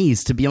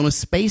amazed to be on a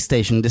space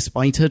station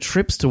despite her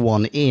trips to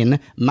one in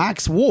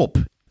Max Warp.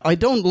 I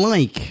don't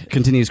like,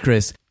 continues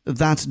Chris,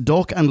 that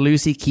Doc and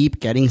Lucy keep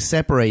getting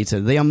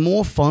separated. They are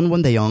more fun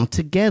when they are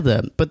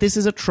together. But this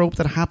is a trope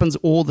that happens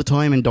all the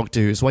time in Doctor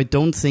Who, so I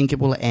don't think it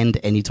will end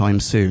anytime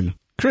soon.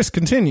 Chris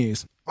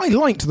continues, I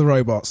liked the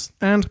robots,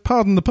 and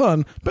pardon the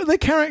pun, but their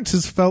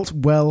characters felt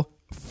well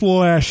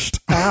fleshed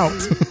out.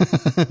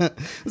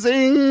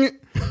 Zing!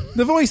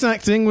 The voice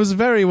acting was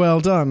very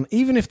well done,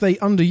 even if they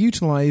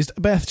underutilized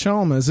Beth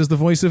Chalmers as the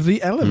voice of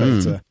the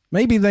elevator.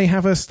 Maybe they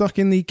have her stuck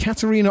in the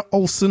Katarina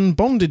Olsen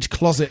bondage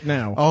closet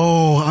now.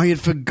 Oh, I had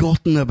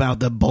forgotten about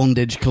the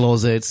bondage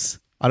closets.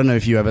 I don't know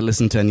if you ever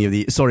listened to any of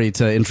the... Sorry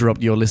to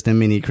interrupt your listener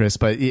mini, Chris,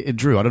 but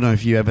Drew, I don't know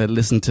if you ever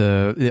listened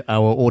to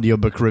our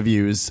audiobook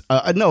reviews.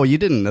 No, you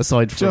didn't,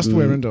 aside from... Just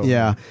Wirrendorf.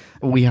 Yeah.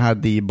 We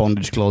had the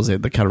bondage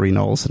closet, the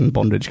Katarina Olsen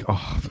bondage...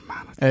 Oh,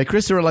 man.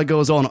 Chris Zarella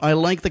goes on, I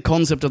like the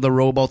concept of the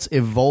robots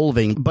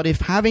evolving, but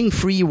if having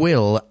free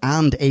will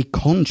and a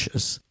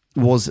conscience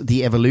was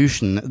the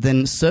evolution,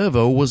 then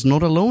Servo was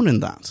not alone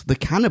in that. The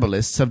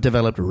cannibalists have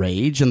developed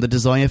rage and the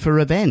desire for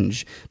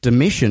revenge.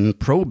 Domitian,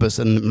 Probus,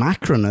 and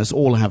Macronus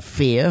all have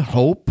fear,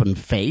 hope, and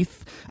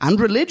faith, and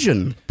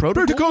religion.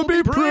 Protocol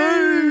be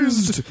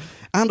praised!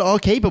 And are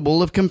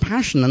capable of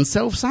compassion and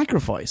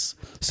self-sacrifice.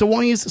 So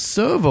why is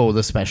Servo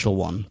the special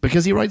one?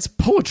 Because he writes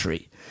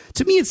poetry.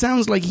 To me, it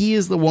sounds like he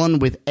is the one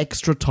with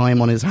extra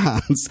time on his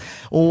hands,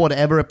 or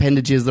whatever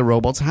appendages the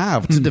robots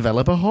have, to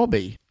develop a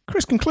hobby.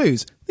 Chris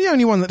concludes, the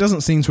only one that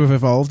doesn't seem to have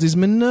evolved is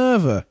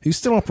Minerva, who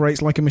still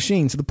operates like a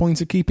machine to the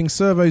point of keeping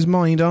Servo's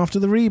mind after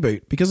the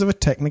reboot because of a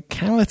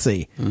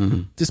technicality.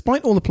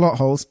 Despite all the plot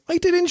holes, I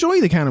did enjoy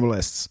the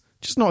cannibalists,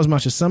 just not as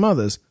much as some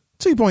others.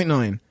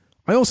 2.9.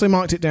 I also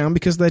marked it down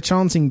because their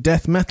chanting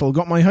death metal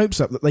got my hopes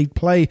up that they'd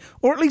play,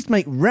 or at least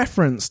make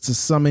reference to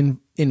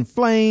some in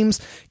Flames,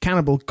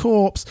 Cannibal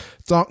Corpse,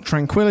 Dark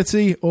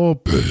Tranquility, or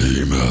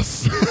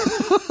Behemoth.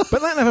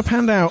 But that never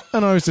panned out,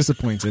 and I was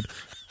disappointed.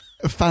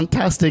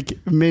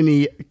 Fantastic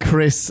mini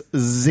Chris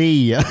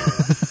Z.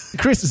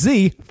 Chris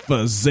Z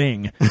for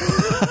zing.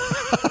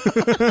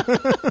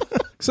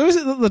 So is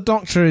it that the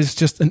Doctor is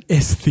just an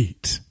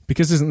aesthete?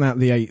 Because isn't that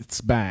the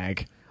eighth's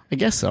bag? I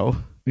guess so.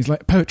 He's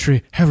like,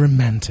 poetry, how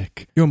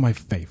romantic. You're my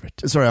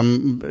favourite. Sorry,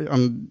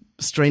 I'm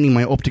straining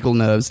my optical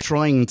nerves,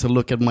 trying to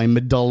look at my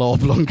medulla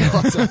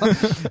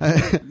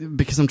oblongata,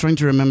 because I'm trying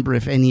to remember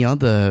if any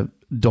other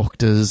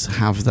Doctors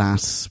have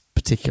that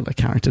particular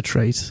character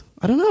trait.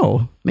 I don't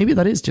know. Maybe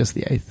that is just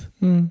the eighth.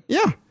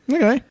 Yeah,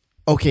 okay.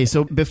 Okay,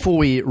 so before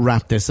we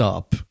wrap this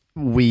up,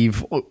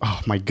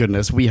 oh my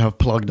goodness, we have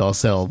plugged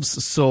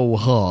ourselves so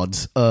hard.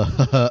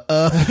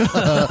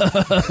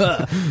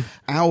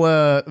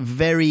 Our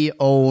very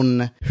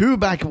own Who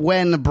Back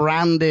When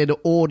branded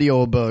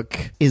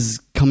audiobook is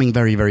coming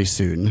very, very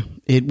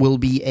soon. It will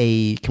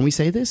be can we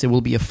say this? It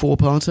will be a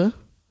 4-parter.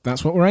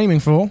 That's what we're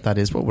aiming for. That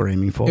is what we're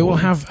aiming for. It will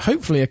have,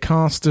 hopefully, a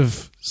cast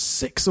of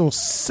 6 or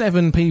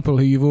 7 people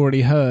who you've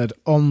already heard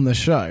on the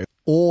show.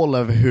 All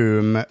of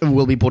whom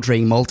will be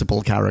portraying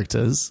multiple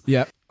characters.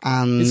 Yep.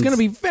 And it's going to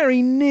be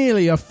very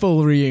nearly a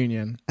full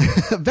reunion.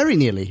 very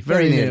nearly.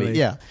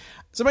 Yeah.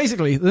 So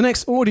basically, the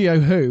next Audio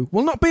Who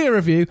will not be a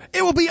review,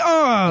 it will be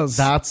ours!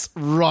 That's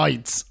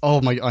right.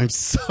 Oh my, I'm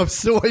so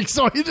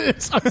excited.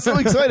 I'm so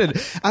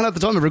excited. And at the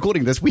time of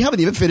recording this, we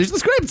haven't even finished the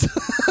script.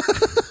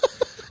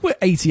 We're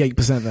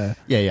 88% there.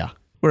 Yeah.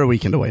 We're a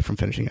weekend away from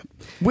finishing it.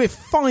 We're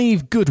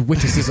 5 good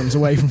witticisms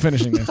away from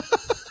finishing it.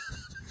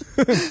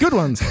 Good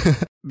ones.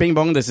 Bing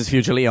bong, this is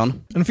Future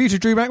Leon. And future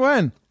Drew Back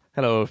When.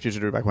 Hello, Future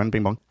Drew Back When,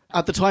 bing bong.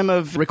 At the time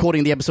of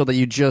recording the episode that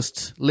you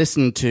just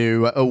listened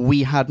to,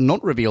 we had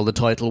not revealed the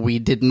title. We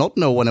did not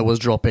know when it was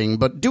dropping,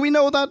 but do we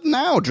know that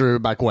now, Drew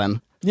Back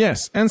When?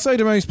 Yes, and so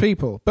do most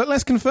people, but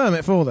let's confirm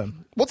it for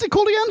them. What's it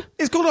called again?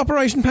 It's called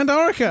Operation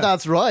Pandorica.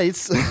 That's right.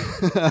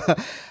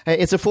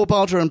 It's a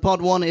 4-parter, and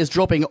part 1 is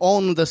dropping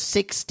on the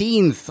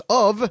 16th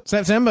of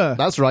September.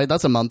 That's right,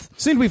 that's a month.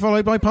 Soon to be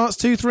followed by parts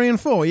 2, 3, and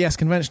 4. Yes,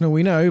 conventional,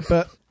 we know,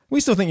 but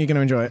we still think you're going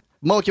to enjoy it.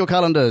 Mark your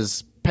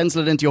calendars.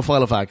 Pencil it into your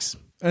file of facts.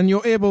 And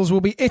your earballs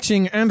will be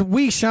itching, and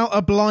we shall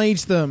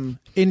oblige them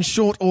in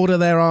short order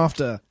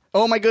thereafter.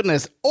 Oh my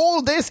goodness.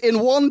 All this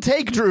in one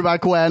take, Drew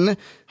Back When.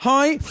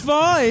 High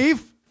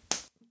five!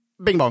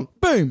 Bing bong.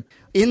 Boom.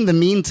 In the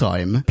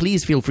meantime,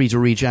 please feel free to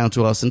reach out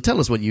to us and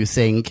tell us what you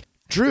think.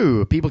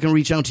 Drew, people can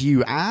reach out to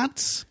you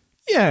at...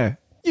 Yeah,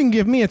 you can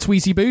give me a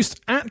tweety boost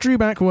at Drew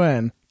Back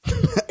When.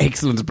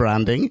 Excellent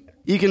branding.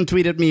 You can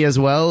tweet at me as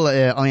well.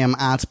 I am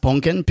at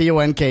Ponken,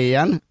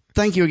 Ponken.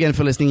 Thank you again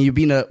for listening. You've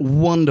been a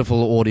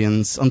wonderful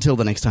audience. Until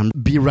the next time,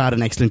 be rad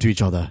and excellent to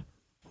each other.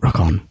 Rock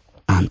on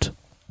and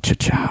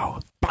ciao.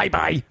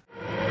 Bye-bye.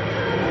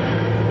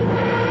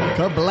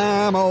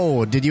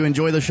 Kablamo! Did you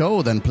enjoy the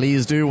show? Then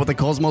please do what the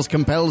cosmos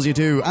compels you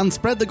to and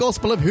spread the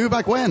gospel of Who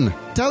Back When.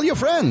 Tell your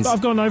friends. But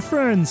I've got no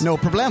friends. No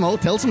problemo.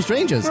 Tell some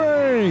strangers.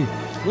 Hooray!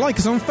 Like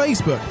us on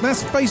Facebook.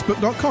 That's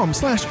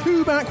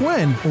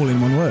facebook.com/whobackwhen, all in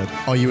one word.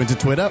 Are you into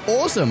Twitter?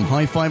 Awesome.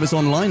 High five us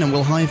online and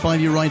we'll high five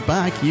you right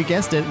back. You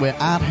guessed it. We're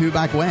at Who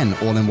Back When,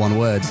 all in one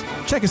word.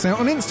 Check us out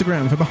on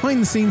Instagram for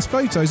behind-the-scenes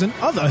photos and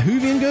other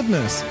Whovian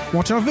goodness.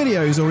 Watch our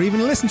videos or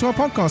even listen to our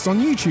podcast on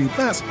YouTube.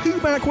 That's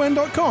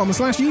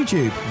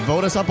whobackwhen.com/YouTube.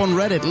 Vote us up on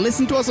Reddit,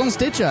 listen to us on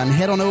Stitcher, and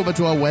head on over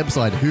to our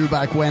website,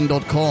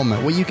 whobackwhen.com,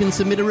 where you can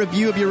submit a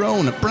review of your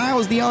own,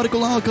 browse the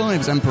article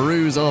archives, and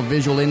peruse our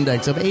visual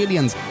index of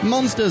aliens,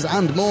 monsters,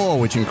 and more,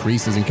 which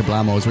increases in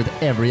kablamos with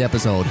every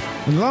episode.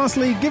 And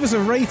lastly, give us a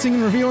rating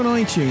and review on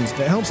iTunes.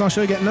 It helps our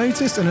show get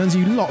noticed and earns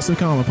you lots of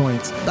karma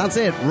points. That's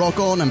it. Rock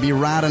on and be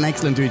rad and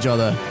excellent to each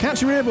other.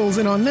 Catch your earballs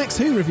in our next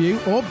Who review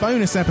or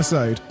bonus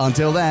episode.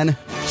 Until then,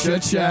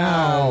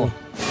 ciao.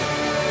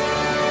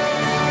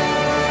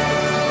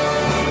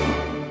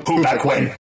 Who Back When?